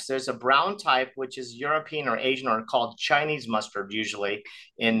types. There's a brown type, which is European or Asian or called Chinese mustard usually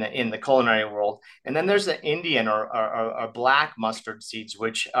in the culinary world. And then there's the Indian or black mustard seeds,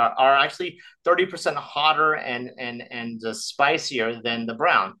 which are actually 30% hotter and spicier than the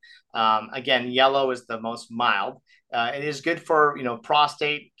brown. Again, yellow is the most mild. It is good for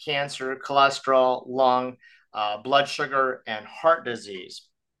prostate cancer, cholesterol, lung, blood sugar, and heart disease.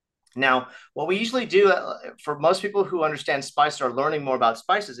 Now, what we usually do for most people who understand spices or learning more about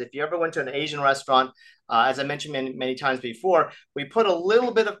spices, if you ever went to an Asian restaurant, as I mentioned many times before, we put a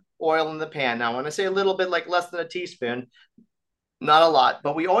little bit of oil in the pan. Now, when I say a little bit, like less than a teaspoon, not a lot,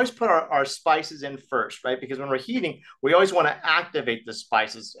 but we always put our spices in first, right? Because when we're heating, we always want to activate the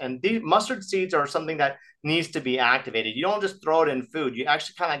spices. And these mustard seeds are something that needs to be activated. You don't just throw it in food. You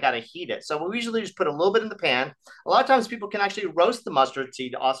actually kind of got to heat it. So we usually just put a little bit in the pan. A lot of times people can actually roast the mustard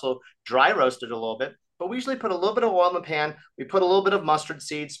seed, also dry roast it a little bit. But we usually put a little bit of oil in the pan. We put a little bit of mustard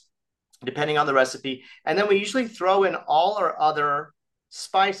seeds, depending on the recipe. And then we usually throw in all our other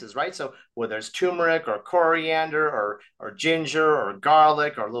spices, right? So whether it's turmeric or coriander or ginger or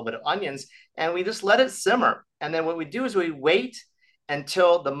garlic or a little bit of onions, and we just let it simmer. And then what we do is we wait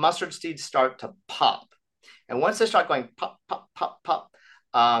until the mustard seeds start to pop. And once they start going pop, pop, pop, pop,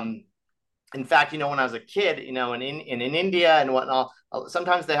 in fact, when I was a kid, in India and whatnot,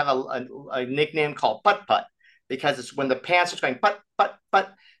 sometimes they have a nickname called putt putt because it's when the pan starts going putt, putt,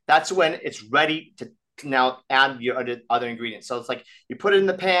 putt, that's when it's ready to now add your other ingredients. So it's like you put it in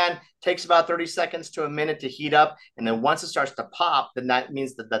the pan, takes about 30 seconds to a minute to heat up. And then once it starts to pop, then that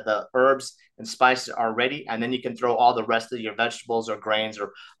means that the herbs and spices are ready. And then you can throw all the rest of your vegetables or grains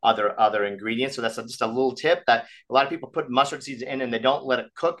or other ingredients. So that's just a little tip that a lot of people put mustard seeds in and they don't let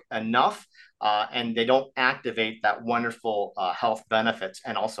it cook enough. And they don't activate that wonderful health benefits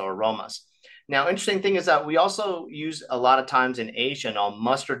and also aromas. Now, interesting thing is that we also use a lot of times in Asian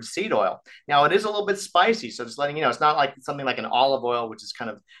mustard seed oil. Now, it is a little bit spicy, so just letting you know, it's not like something like an olive oil, which is kind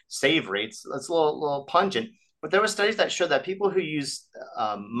of savory. It's a little pungent. But there were studies that showed that people who use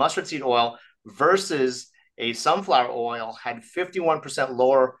mustard seed oil versus a sunflower oil had 51%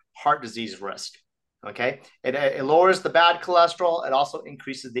 lower heart disease risk. Okay, it lowers the bad cholesterol. It also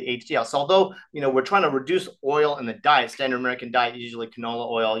increases the HDL. So although we're trying to reduce oil in the diet, standard American diet, usually canola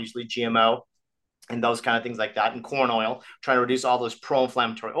oil, usually GMO, and those kind of things like that, and corn oil, trying to reduce all those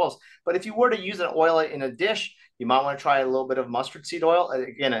pro-inflammatory oils. But if you were to use an oil in a dish, you might want to try a little bit of mustard seed oil.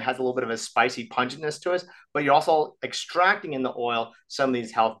 Again, it has a little bit of a spicy pungentness to it, but you're also extracting in the oil some of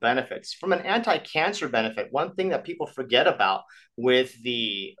these health benefits. From an anti-cancer benefit, one thing that people forget about with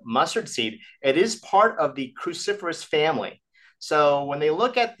the mustard seed, it is part of the cruciferous family. So when they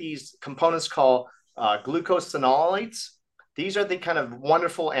look at these components called glucosinolates, these are the kind of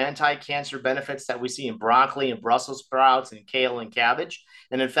wonderful anti-cancer benefits that we see in broccoli and Brussels sprouts and kale and cabbage.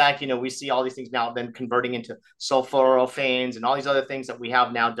 And in fact, we see all these things now then converting into sulforaphanes and all these other things that we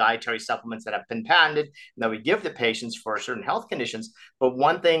have now, dietary supplements that have been patented and that we give to patients for certain health conditions. But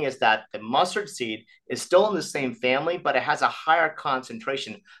one thing is that the mustard seed is still in the same family, but it has a higher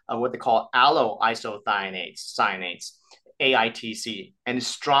concentration of what they call alloisothionates. AITC, and it's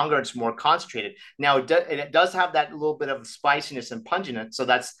stronger, it's more concentrated. Now, it does have that little bit of spiciness and punginess, so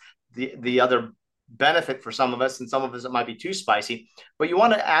that's the other benefit for some of us, and some of us it might be too spicy, but you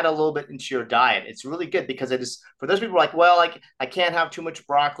want to add a little bit into your diet. It's really good because it is, for those people like, well, like I can't have too much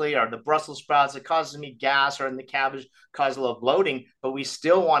broccoli or the Brussels sprouts, it causes me gas, or in the cabbage causes a little bloating, but we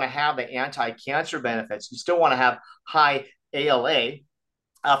still want to have the anti-cancer benefits. You still want to have high ALA,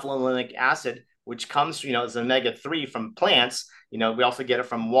 alpha linolenic acid, which comes, as omega-3 from plants. We also get it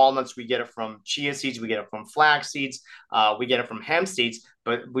from walnuts, we get it from chia seeds, we get it from flax seeds, we get it from hemp seeds,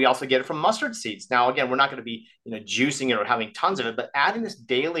 but we also get it from mustard seeds. Now, again, we're not going to be, juicing it or having tons of it, but adding this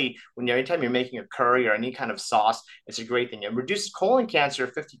daily anytime you're making a curry or any kind of sauce, it's a great thing. It reduces colon cancer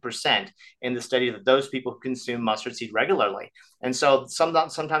 50% in the study of those people who consume mustard seed regularly. And so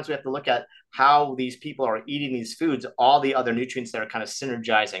sometimes we have to look at how these people are eating these foods, all the other nutrients that are kind of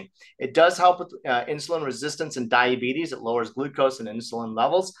synergizing. It does help with insulin resistance and diabetes. It lowers glucose and insulin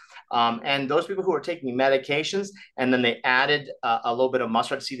levels. And those people who are taking medications and then they added a little bit of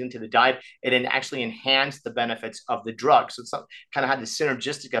mustard seed into the diet, it actually enhanced the benefits of the drug. So it's kind of had this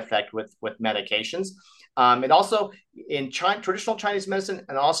synergistic effect with medications. It also, in traditional Chinese medicine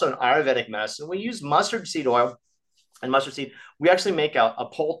and also in Ayurvedic medicine, we use mustard seed oil and mustard seed. We actually make a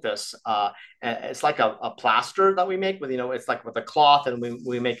poultice. It's like a plaster that we make with, it's like with a cloth, and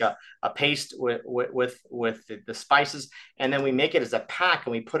we make a paste with the spices, and then we make it as a pack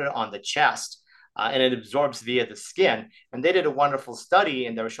and we put it on the chest. And it absorbs via the skin. And they did a wonderful study,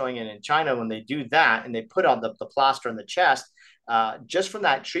 and they were showing it in China when they do that, and they put on the plaster on the chest. Just from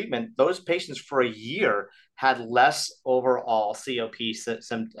that treatment, those patients for a year had less overall COPD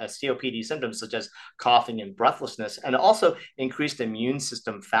symptoms, such as coughing and breathlessness, and also increased immune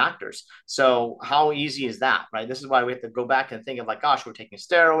system factors. So how easy is that, right? This is why we have to go back and think of like, gosh, we're taking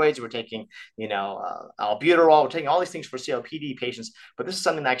steroids, we're taking, albuterol, we're taking all these things for COPD patients, but this is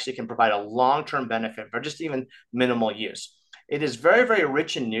something that actually can provide a long-term benefit for just even minimal use. It is very, very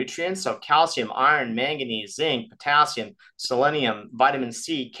rich in nutrients. So calcium, iron, manganese, zinc, potassium, selenium, vitamin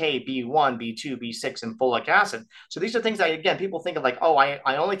C, K, B1, B2, B6, and folic acid. So these are things that, again, people think of like, oh, I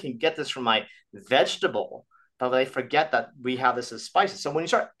only can get this from my vegetable, but they forget that we have this as spices. So when you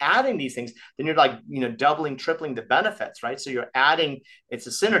start adding these things, then you're like, doubling, tripling the benefits, right? So you're adding, it's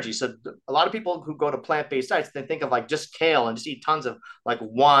a synergy. So a lot of people who go to plant-based diets, they think of like just kale and just eat tons of like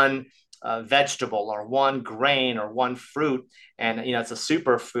one vegetable or one grain or one fruit, and it's a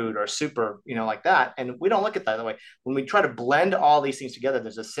super food or super like that, and we don't look at that way. When we try to blend all these things together,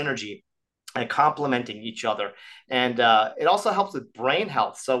 there's a synergy and complementing each other. And it also helps with brain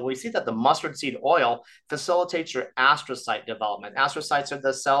health. So we see that the mustard seed oil facilitates your astrocyte development. Astrocytes are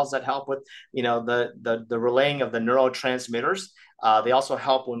the cells that help with the relaying of the neurotransmitters. They also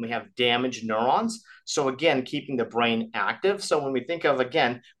help when we have damaged neurons. So again, keeping the brain active. So when we think of,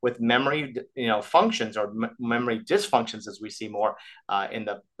 again, with memory, functions or memory dysfunctions, as we see more in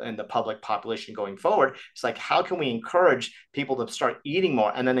the public population going forward, it's like, how can we encourage people to start eating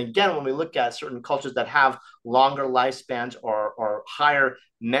more? And then again, when we look at certain cultures that have longer lifespans or higher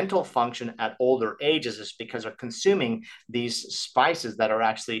mental function at older ages, is because they're consuming these spices that are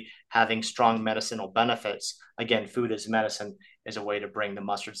actually having strong medicinal benefits. Again, food is medicine is a way to bring the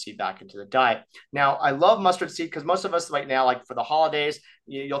mustard seed back into the diet. Now, I love mustard seed because most of us right now, like for the holidays,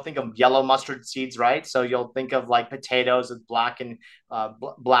 you'll think of yellow mustard seeds, right? So you'll think of like potatoes with black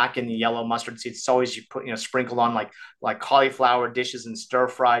and yellow mustard seeds. It's always you put sprinkled on like cauliflower dishes and stir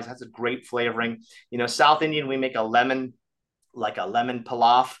fries. It has a great flavoring. South Indian, we make a lemon like a lemon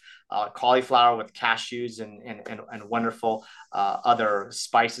pilaf, cauliflower with cashews and wonderful other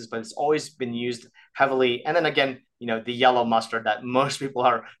spices, but it's always been used heavily. And then again, the yellow mustard that most people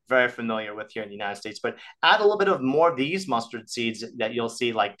are very familiar with here in the United States. But add a little bit of more of these mustard seeds that you'll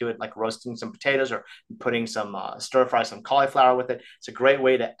see, like do it like roasting some potatoes or putting some stir fry some cauliflower with it. It's a great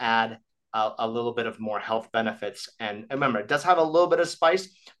way to add a little bit of more health benefits. And remember, it does have a little bit of spice,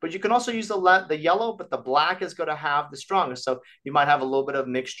 but you can also use the yellow, but the black is going to have the strongest. So you might have a little bit of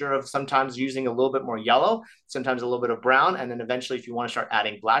mixture of sometimes using a little bit more yellow, sometimes a little bit of brown. And then eventually, if you want to start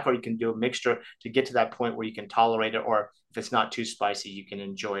adding black, or you can do a mixture to get to that point where you can tolerate it, or if it's not too spicy, you can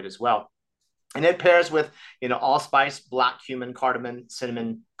enjoy it as well. And it pairs with, allspice, black cumin, cardamom,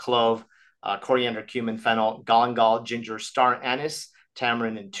 cinnamon, clove, coriander, cumin, fennel, galangal, ginger, star anise,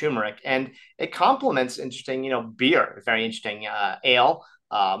 tamarind, and turmeric. And it complements interesting, beer, very interesting, ale,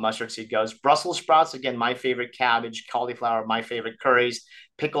 mustard seed goes. Brussels sprouts, again, my favorite, cabbage, cauliflower, my favorite, curries,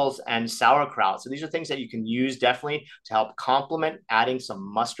 pickles, and sauerkraut. So these are things that you can use definitely to help complement adding some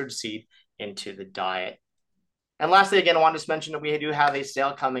mustard seed into the diet. And lastly, again, I wanted to mention that we do have a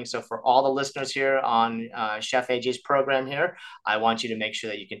sale coming. So for all the listeners here on Chef AJ's program here, I want you to make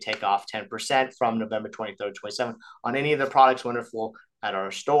sure that you can take off 10% from November 23rd, 27th on any of the products wonderful at our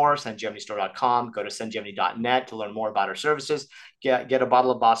store, sunjevenystore.com. Go to sunjeveny.net to learn more about our services. Get a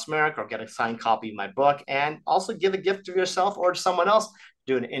bottle of Bosmeric or get a signed copy of my book, and also give a gift to yourself or to someone else.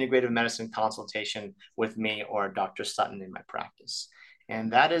 Do an integrative medicine consultation with me or Dr. Sutton in my practice.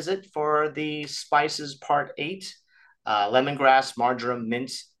 And that is it for the spices part 8, lemongrass, marjoram,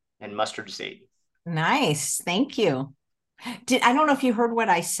 mint, and mustard seed. Nice. Thank you. I don't know if you heard what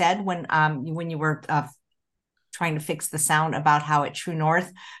I said when you were trying to fix the sound about how at True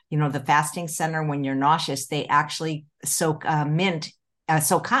North, the fasting center, when you're nauseous, they actually soak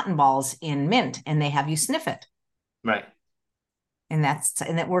soak cotton balls in mint, and they have you sniff it. Right. And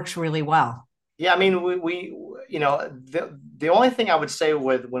it works really well. Yeah, I mean, we the only thing I would say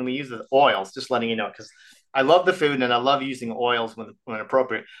with when we use the oils, just letting you know, because I love the food and I love using oils when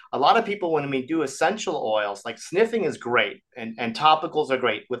appropriate. A lot of people, when we do essential oils, like sniffing is great and topicals are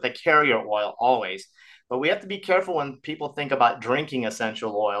great with a carrier oil always. But we have to be careful when people think about drinking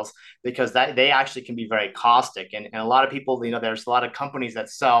essential oils, because they actually can be very caustic. And a lot of people, there's a lot of companies that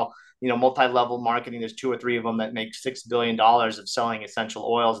sell, multi-level marketing. There's 2 or 3 of them that make $6 billion of selling essential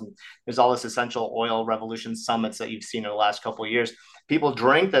oils. And there's all this essential oil revolution summits that you've seen in the last couple of years. People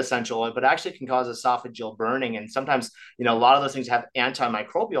drink the essential oil, but actually can cause esophageal burning. And sometimes, a lot of those things have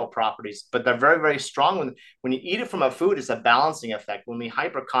antimicrobial properties, but they're very, very strong. When you eat it from a food, it's a balancing effect. When we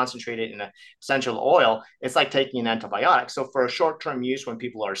hyper concentrate it in an essential oil, it's like taking an antibiotic. So for a short-term use when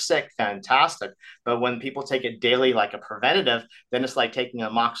people are sick, fantastic. But when people take it daily, like a preventative, then it's like taking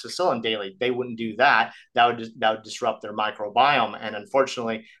amoxicillin daily. They wouldn't do that. That would disrupt their microbiome. And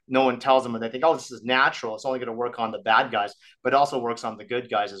unfortunately, no one tells them, or they think, oh, this is natural. It's only going to work on the bad guys, but it also works on the good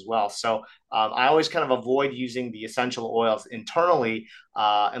guys as well. So I always kind of avoid using the essential oils internally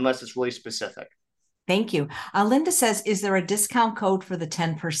unless it's really specific. Thank you. Linda says, is there a discount code for the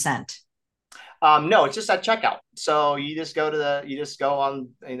 10%? No, it's just at checkout. So you just go on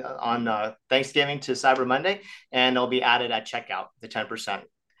Thanksgiving to Cyber Monday, and it'll be added at checkout, the 10%.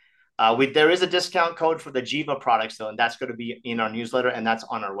 There is a discount code for the Jiva products though, and that's going to be in our newsletter, and that's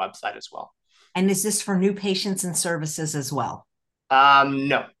on our website as well. And is this for new patients and services as well?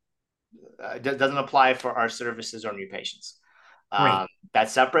 No, it doesn't apply for our services or new patients.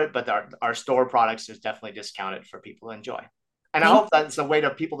 That's separate, but our store products is definitely discounted for people to enjoy. And I hope that's a way to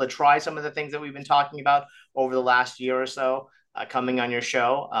people to try some of the things that we've been talking about over the last year or so coming on your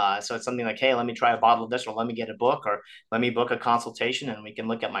show. So it's something like, hey, let me try a bottle of this, or let me get a book, or let me book a consultation, and we can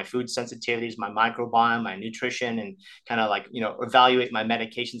look at my food sensitivities, my microbiome, my nutrition, and kind of like, evaluate my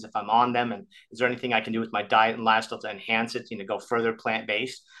medications if I'm on them. And is there anything I can do with my diet and lifestyle to enhance it, go further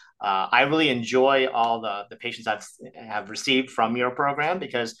plant-based? I really enjoy all the patients have received from your program,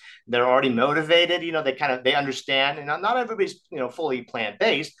 because they're already motivated. They understand, and not everybody's fully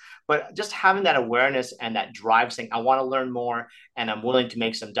plant-based, but just having that awareness and that drive, saying I want to learn more and I'm willing to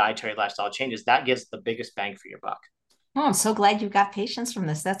make some dietary lifestyle changes, that gives the biggest bang for your buck. Oh, I'm so glad you got patients from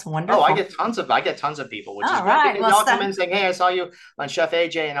this. That's wonderful. Oh, I get tons of people, which is good. Right. They all come in saying, hey, I saw you on Chef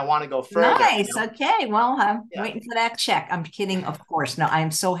AJ and I want to go further. Nice. Okay. Well, I'm waiting for that check. I'm kidding. Of course. No,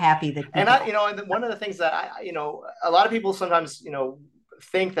 I'm so happy that. And one of the things that a lot of people sometimes,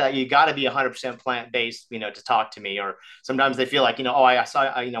 think that you got to be 100% plant-based, to talk to me. Or sometimes they feel like, oh, I saw,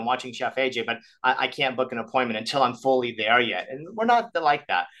 I'm watching Chef AJ, but I can't book an appointment until I'm fully there yet. And we're not like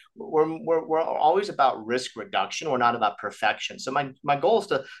that. We're always about risk reduction. We're not about perfection. So my goal is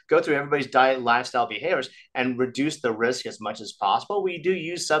to go through everybody's diet, lifestyle, behaviors and reduce the risk as much as possible. We do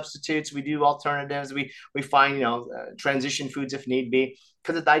use substitutes. We do alternatives. We find, transition foods if need be.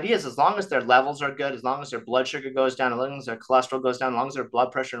 Because the idea is, as long as their levels are good, as long as their blood sugar goes down, as long as their cholesterol goes down, as long as their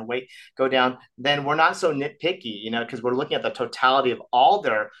blood pressure and weight go down, then we're not so nitpicky, because we're looking at the totality of all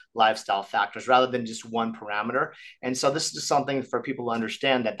their lifestyle factors rather than just one parameter. And so this is something for people to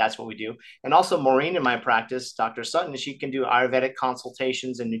understand that that's what we do. And also Maureen in my practice, Dr. Sutton, she can do Ayurvedic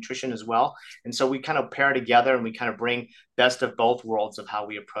consultations and nutrition as well. And so we kind of pair together and we kind of bring best of both worlds of how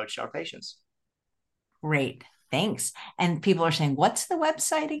we approach our patients. Great. Thanks. And people are saying, what's the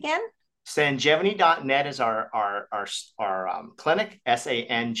website again? Sanjevani.net is our clinic,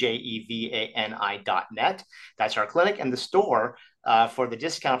 SANJEVANI.net. That's our clinic. And the store for the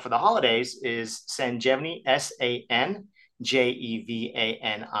discount for the holidays is Sanjevani,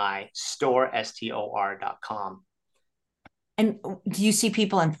 SANJEVANI, store, STOR.com. And do you see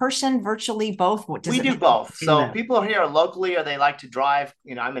people in person, virtually, both? We do both. So people here locally, or they like to drive.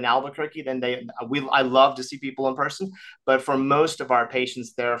 I'm in Albuquerque. Then I love to see people in person. But for most of our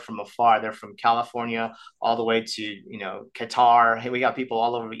patients, they're from afar. They're from California all the way to Qatar. Hey, we got people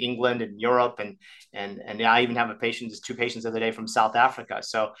all over England and Europe, and I even have two patients the other day from South Africa.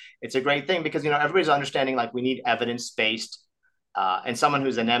 So it's a great thing because everybody's understanding like we need evidence-based. And someone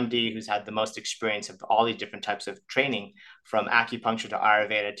who's an MD who's had the most experience of all these different types of training, from acupuncture to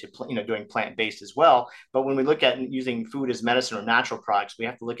Ayurveda to doing plant-based as well. But when we look at using food as medicine or natural products, we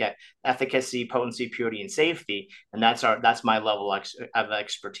have to look at efficacy, potency, purity, and safety. And that's my level of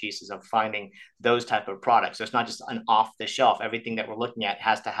expertise, is of finding those type of products. So it's not just an off the shelf. Everything that we're looking at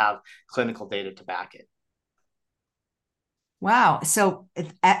has to have clinical data to back it. Wow. So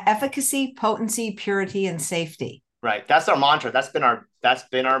efficacy, potency, purity, and safety. Right. That's our mantra. That's been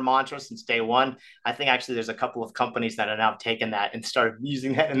our mantra since day one. I think actually there's a couple of companies that have now taken that and started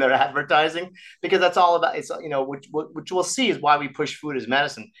using that in their advertising, because that's all about, it's, which we'll see is why we push food as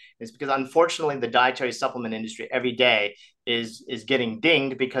medicine, is because unfortunately the dietary supplement industry every day is getting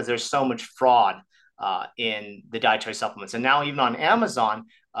dinged because there's so much fraud in the dietary supplements. And now even on Amazon,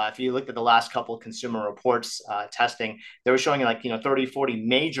 if you look at the last couple of Consumer Reports testing, they were showing 30, 40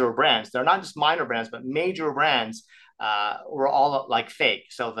 major brands. They're not just minor brands, but major brands were all like fake.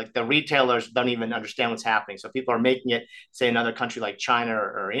 So like the retailers don't even understand what's happening. So people are making it, say, another country like China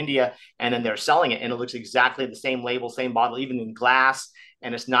or India, and then they're selling it, and it looks exactly the same label, same bottle, even in glass,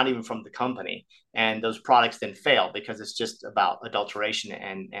 and it's not even from the company. And those products then fail because it's just about adulteration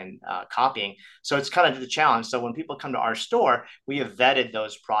and copying. So it's kind of the challenge. So when people come to our store, we have vetted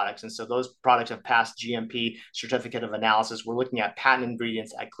those products. And so those products have passed GMP certificate of analysis. We're looking at patent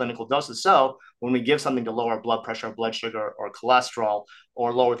ingredients at clinical doses. So when we give something to lower blood pressure, or blood sugar, or cholesterol,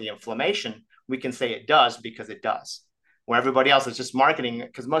 or lower the inflammation, we can say it does because it does. Where everybody else is just marketing,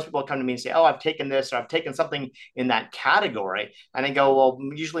 because most people come to me and say, oh, I've taken this, or I've taken something in that category. And I go, well,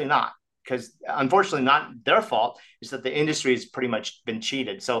 usually not. Because unfortunately, not their fault, is that the industry has pretty much been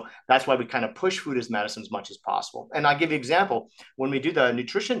cheated. So that's why we kind of push food as medicine as much as possible. And I'll give you an example. When we do the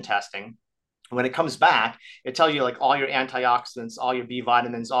nutrition testing, when it comes back, it tells you like all your antioxidants, all your B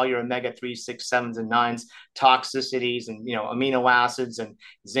vitamins, all your omega-3, 6, 7s, and 9s, toxicities, and amino acids, and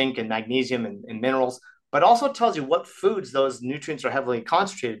zinc and magnesium and minerals. But also tells you what foods those nutrients are heavily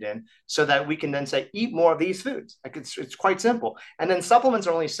concentrated in, so that we can then say, eat more of these foods. Like it's quite simple. And then supplements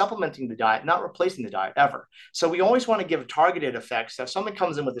are only supplementing the diet, not replacing the diet ever. So we always want to give targeted effects. So if someone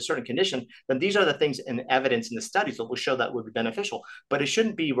comes in with a certain condition, then these are the things in evidence in the studies that will show that would be beneficial. But it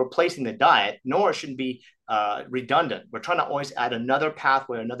shouldn't be replacing the diet, nor it shouldn't be redundant. We're trying to always add another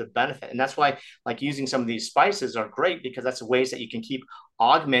pathway, another benefit. And that's why like using some of these spices are great, because that's ways that you can keep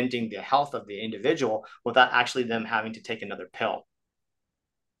augmenting the health of the individual without actually them having to take another pill.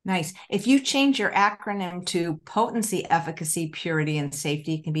 Nice. If you change your acronym to potency, efficacy, purity, and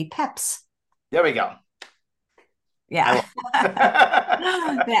safety, it can be PEPS. There we go. Yeah.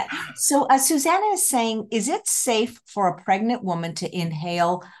 Yeah. So Susanna is saying, is it safe for a pregnant woman to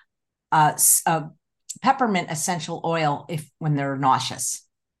inhale peppermint essential oil when they're nauseous?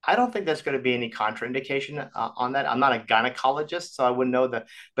 I don't think there's going to be any contraindication on that. I'm not a gynecologist, so I wouldn't know that,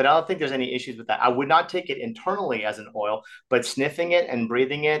 but I don't think there's any issues with that. I would not take it internally as an oil, but sniffing it and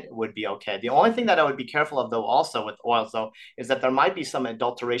breathing it would be okay. The only thing that I would be careful of, though, also with oils, though, is that there might be some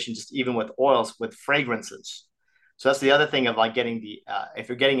adulteration just even with oils with fragrances. So that's the other thing of like getting if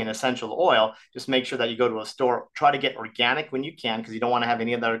you're getting an essential oil, just make sure that you go to a store, try to get organic when you can, because you don't want to have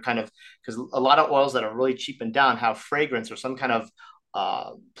any other kind of, because a lot of oils that are really cheap and down have fragrance or some kind of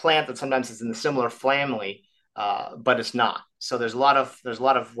plant that sometimes is in the similar family, but it's not. So there's a lot of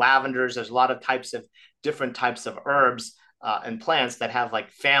lavenders, there's a lot of different types of herbs and plants that have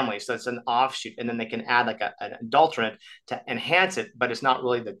like families. So it's an offshoot, and then they can add like an adulterant to enhance it, but it's not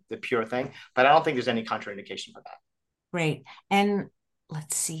really the pure thing. But I don't think there's any contraindication for that. Great. And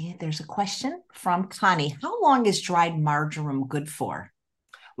let's see, there's a question from Connie. How long is dried marjoram good for?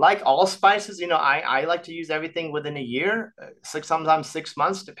 Like all spices, I like to use everything within a year, sometimes 6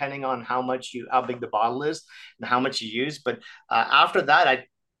 months, depending on how big the bottle is and how much you use. But after that,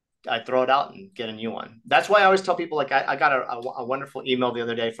 I throw it out and get a new one. That's why I always tell people, like, I got a wonderful email the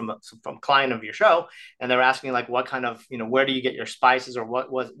other day from a client of your show, and they're asking like, what kind of, where do you get your spices, or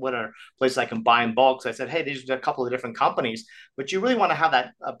what are places I can buy in bulk? So I said, hey, these are a couple of different companies, but you really want to have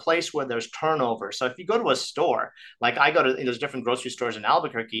a place where there's turnover. So if you go to a store, like I go to, there's different grocery stores in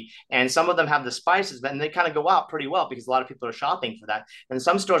Albuquerque, and some of them have the spices, but they kind of go out pretty well because a lot of people are shopping for that. And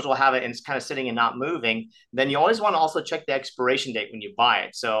some stores will have it and it's kind of sitting and not moving. Then you always want to also check the expiration date when you buy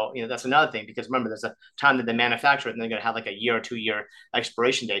it. So that's another thing, because remember, there's a time that they manufacture it and they're going to have like a year or 2 year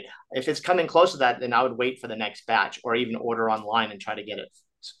expiration date. If it's coming close to that, then I would wait for the next batch, or even order online and try to get it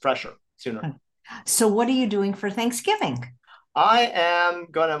fresher sooner. So what are you doing for Thanksgiving? I am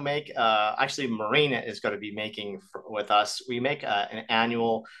going to make, actually, Marina is going to be making with us. We make an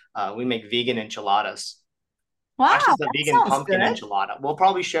annual, we make vegan enchiladas. Wow, Actually, it's a that vegan sounds pumpkin good. enchilada. We'll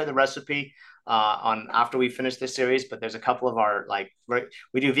probably share the recipe on after we finish this series, but there's a couple of our, like,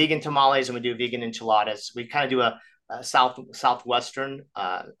 we do vegan tamales and we do vegan enchiladas. We kind of do a southwestern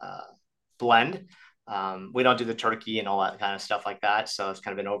blend. We don't do the turkey and all that kind of stuff like that, so it's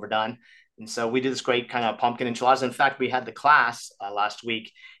kind of been overdone. And so we do this great kind of pumpkin enchiladas. In fact, we had the class last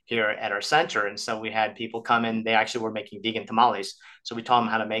week here at our center, and so we had people come in. They actually were making vegan tamales. So we taught them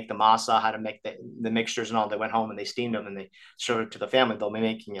how to make the masa, how to make the mixtures and all. They went home and they steamed them and they served it to the family. They'll be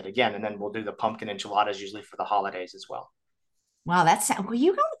making it again, and then we'll do the pumpkin enchiladas usually for the holidays as well. Wow, well,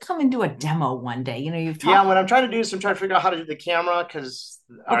 you got to come and do a demo one day. You've Yeah, talked. what I'm trying to do is I'm trying to figure out how to do the camera, because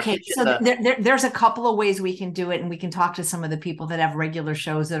our Okay, kitchen, so there's a couple of ways we can do it, and we can talk to some of the people that have regular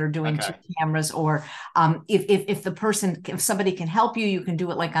shows that are doing two okay. cameras, or if somebody can help you, you can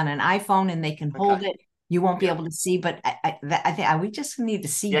do it like on an iPhone and they can hold Okay. it. You won't be Yeah. able to see, but I think we just need to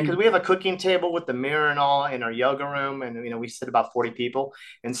see Yeah, because you. we have a cooking table with the mirror and all in our yoga room, and we sit about 40 people,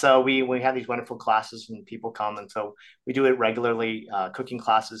 and so we have these wonderful classes, and people come, and so we do it regularly, cooking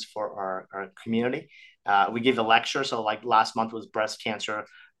classes for our community. We give a lecture, so like last month was breast cancer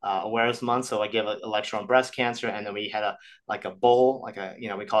awareness month, so I gave a lecture on breast cancer, and then we had a bowl, like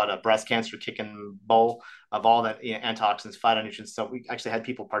we call it a breast cancer kicking bowl of all the antioxidants, phytonutrients. So we actually had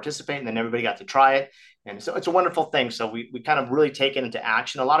people participate, and then everybody got to try it. And so it's a wonderful thing. So we kind of really take it into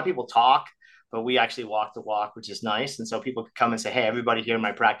action. A lot of people talk, but we actually walk the walk, which is nice. And so people could come and say, hey, everybody here in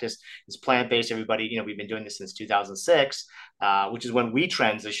my practice is plant-based. Everybody, we've been doing this since 2006, which is when we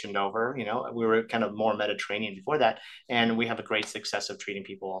transitioned over. We were kind of more Mediterranean before that. And we have a great success of treating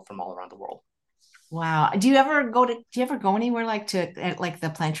people from all around the world. Wow. Do you ever go anywhere like like the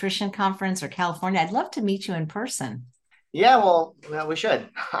Plantrician Conference or California? I'd love to meet you in person. Yeah, well, we should.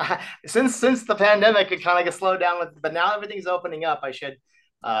 Since the pandemic, it kind of got slowed down but now everything's opening up. I should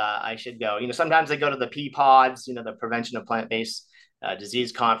go. Sometimes I go to the P pods, the Prevention of Plant-Based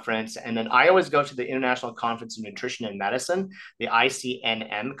Disease Conference, and then I always go to the International Conference of Nutrition and Medicine, the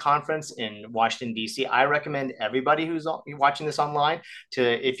ICNM conference in Washington D.C. I recommend everybody who's watching this online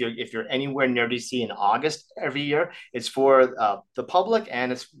to, if you're anywhere near D.C. in August every year. It's for the public,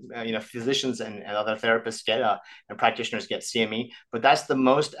 and it's physicians and other therapists get and practitioners get CME, but that's the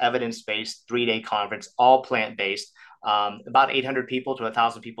most evidence-based 3-day conference, all plant-based. About 800 people to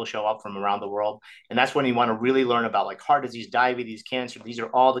 1,000 people show up from around the world. And that's when you want to really learn about like heart disease, diabetes, cancer. These are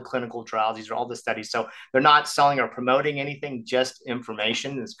all the clinical trials. These are all the studies. So they're not selling or promoting anything, just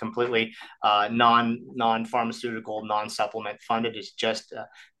information. It's completely non-pharmaceutical, non-supplement funded. It's just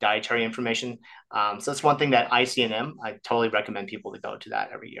dietary information. So that's one thing that ICNM, I totally recommend people to go to that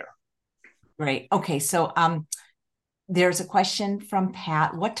every year. Great. Okay. So there's a question from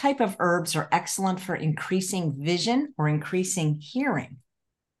Pat. What type of herbs are excellent for increasing vision or increasing hearing?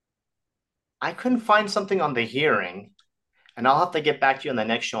 I couldn't find something on the hearing, and I'll have to get back to you on the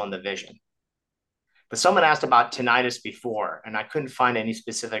next show on the vision. But someone asked about tinnitus before, and I couldn't find any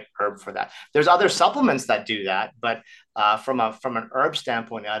specific herb for that. There's other supplements that do that, but from an herb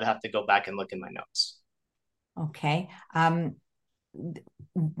standpoint, I'd have to go back and look in my notes. Okay.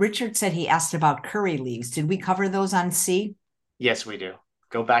 Richard said he asked about curry leaves. Did we cover those on C? Yes, we do.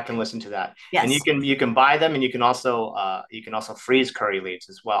 Go back and listen to that. Yes. And you can buy them, and you can also freeze curry leaves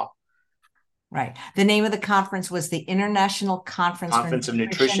as well. Right. The name of the conference was the International Conference of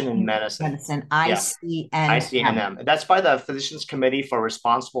Nutrition and Medicine. ICNM. That's by the Physicians Committee for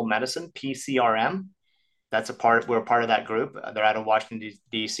Responsible Medicine, PCRM. We're a part of that group. They're out of Washington,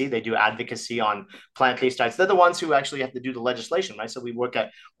 D.C. They do advocacy on plant-based diets. They're the ones who actually have to do the legislation, right? So we work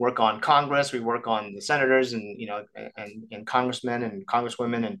on Congress, we work on the senators and, and congressmen and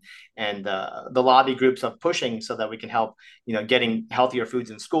congresswomen and the lobby groups of pushing so that we can help, getting healthier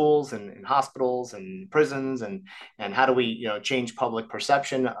foods in schools and in hospitals and prisons and how do we, change public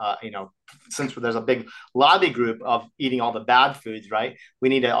perception, since there's a big lobby group of eating all the bad foods, right? We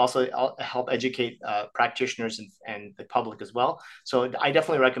need to also help educate practitioners and the public as well. So I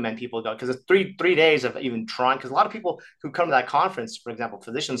definitely recommend people go because it's three days of even trying. Because a lot of people who come to that conference, for example,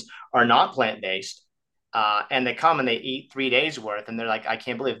 physicians are not plant-based, and they come and they eat 3 days worth, and they're like, I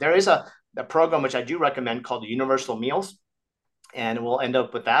can't believe. There is a program which I do recommend called the Universal Meals. And we'll end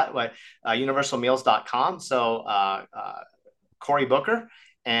up with that, but universalmeals.com. So Cory Booker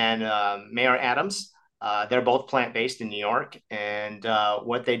and Mayor Adams, they're both plant-based in New York. And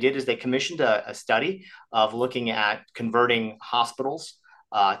what they did is they commissioned a study of looking at converting hospitals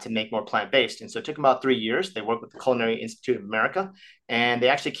to make more plant-based. And so it took them about 3 years. They worked with the Culinary Institute of America, and they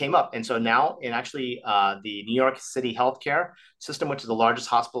actually came up. And so now in actually the New York City healthcare system, which is the largest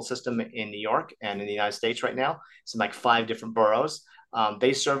hospital system in New York and in the United States right now, it's in like 5 different boroughs.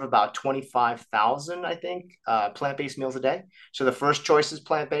 They serve about 25,000, I think, plant-based meals a day. So the first choice is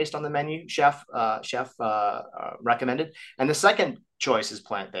plant-based on the menu, chef recommended. And the second choice is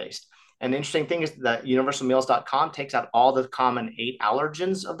plant-based. And the interesting thing is that universalmeals.com takes out all the common 8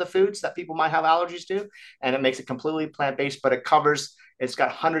 allergens of the foods that people might have allergies to, and it makes it completely plant-based, but it's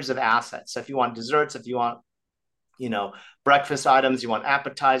got hundreds of assets. So if you want desserts, if you want, breakfast items, you want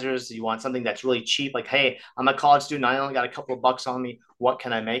appetizers, you want something that's really cheap, like, hey, I'm a college student, I only got a couple of bucks on me, what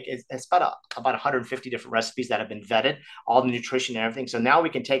can I make? It's about 150 different recipes that have been vetted, all the nutrition and everything. So now we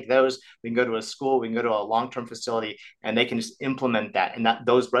can take those, we can go to a school, we can go to a long-term facility, and they can just implement that. And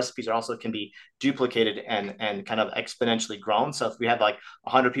those recipes also can be duplicated and kind of exponentially grown. So if we have like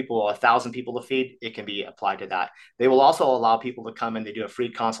 100 people or 1,000 people to feed, it can be applied to that. They will also allow people to come and they do a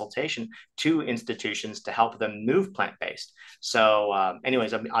free consultation to institutions to help them move plant-based. So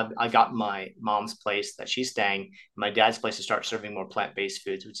anyways, I got my mom's place that she's staying, my dad's place to start serving more plant-based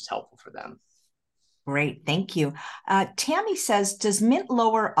foods, which is helpful for them. Great. Thank you. Tammy says, does mint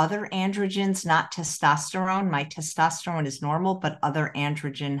lower other androgens, not testosterone? My testosterone is normal, but other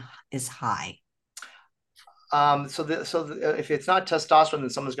androgen is high. If it's not testosterone, then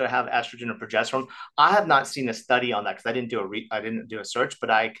someone's going to have estrogen or progesterone. I have not seen a study on that because I didn't do a search, but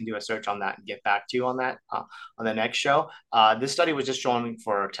I can do a search on that and get back to you on that on the next show. This study was just showing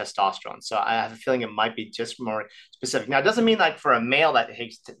for testosterone, so I have a feeling it might be just more specific. Now, it doesn't mean like for a male that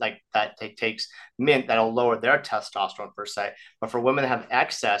takes mint that'll lower their testosterone per se, but for women that have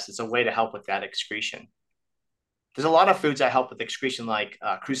excess, it's a way to help with that excretion. There's a lot of foods that help with excretion, like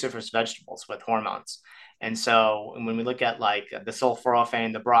cruciferous vegetables with hormones. And so when we look at like the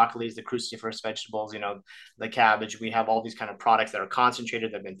sulforaphane, the broccolis, the cruciferous vegetables, the cabbage, we have all these kind of products that are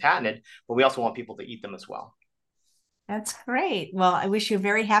concentrated, that have been patented, but we also want people to eat them as well. That's great. Well, I wish you a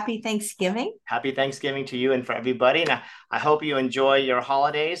very happy Thanksgiving. Happy Thanksgiving to you and for everybody. And I hope you enjoy your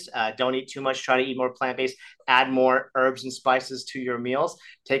holidays. Don't eat too much. Try to eat more plant-based. Add more herbs and spices to your meals.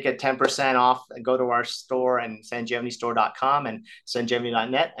 Take a 10% off. Go to our store and sanjeevanystore.com and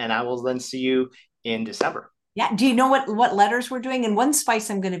sanjeevani.net. And I will then see you in December. Yeah. Do you know what letters we're doing? And one spice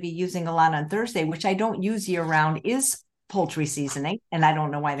I'm going to be using a lot on Thursday, which I don't use year round, is poultry seasoning. And I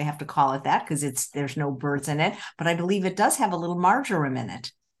don't know why they have to call it that because there's no birds in it, but I believe it does have a little marjoram in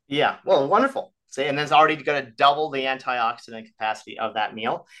it. Yeah. Well, wonderful. See, and it's already going to double the antioxidant capacity of that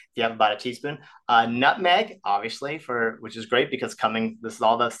meal if you have about a teaspoon. Nutmeg, obviously, which is great because this is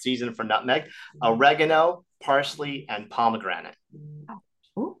all the season for nutmeg. Oregano, parsley, and pomegranate.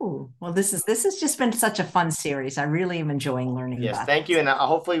 Ooh, well, this has just been such a fun series. I really am enjoying learning. Yes, thank you, and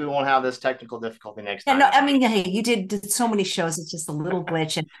hopefully we won't have this technical difficulty next time. No, I mean, hey, you did so many shows. It's just a little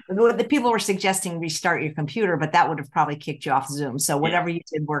glitch, and the people were suggesting restart your computer, but that would have probably kicked you off Zoom. So whatever you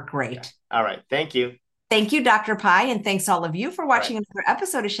did worked great. Yeah. All right, thank you. Thank you, Dr. Pai, and thanks all of you for watching another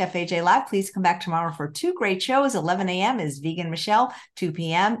episode of Chef AJ Live. Please come back tomorrow for 2 great shows. 11 a.m. is Vegan Michelle. 2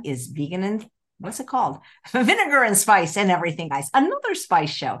 p.m. is Vegan and what's it called? Vinegar and Spice and Everything, guys. Another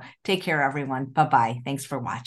spice show. Take care, everyone. Bye-bye. Thanks for watching.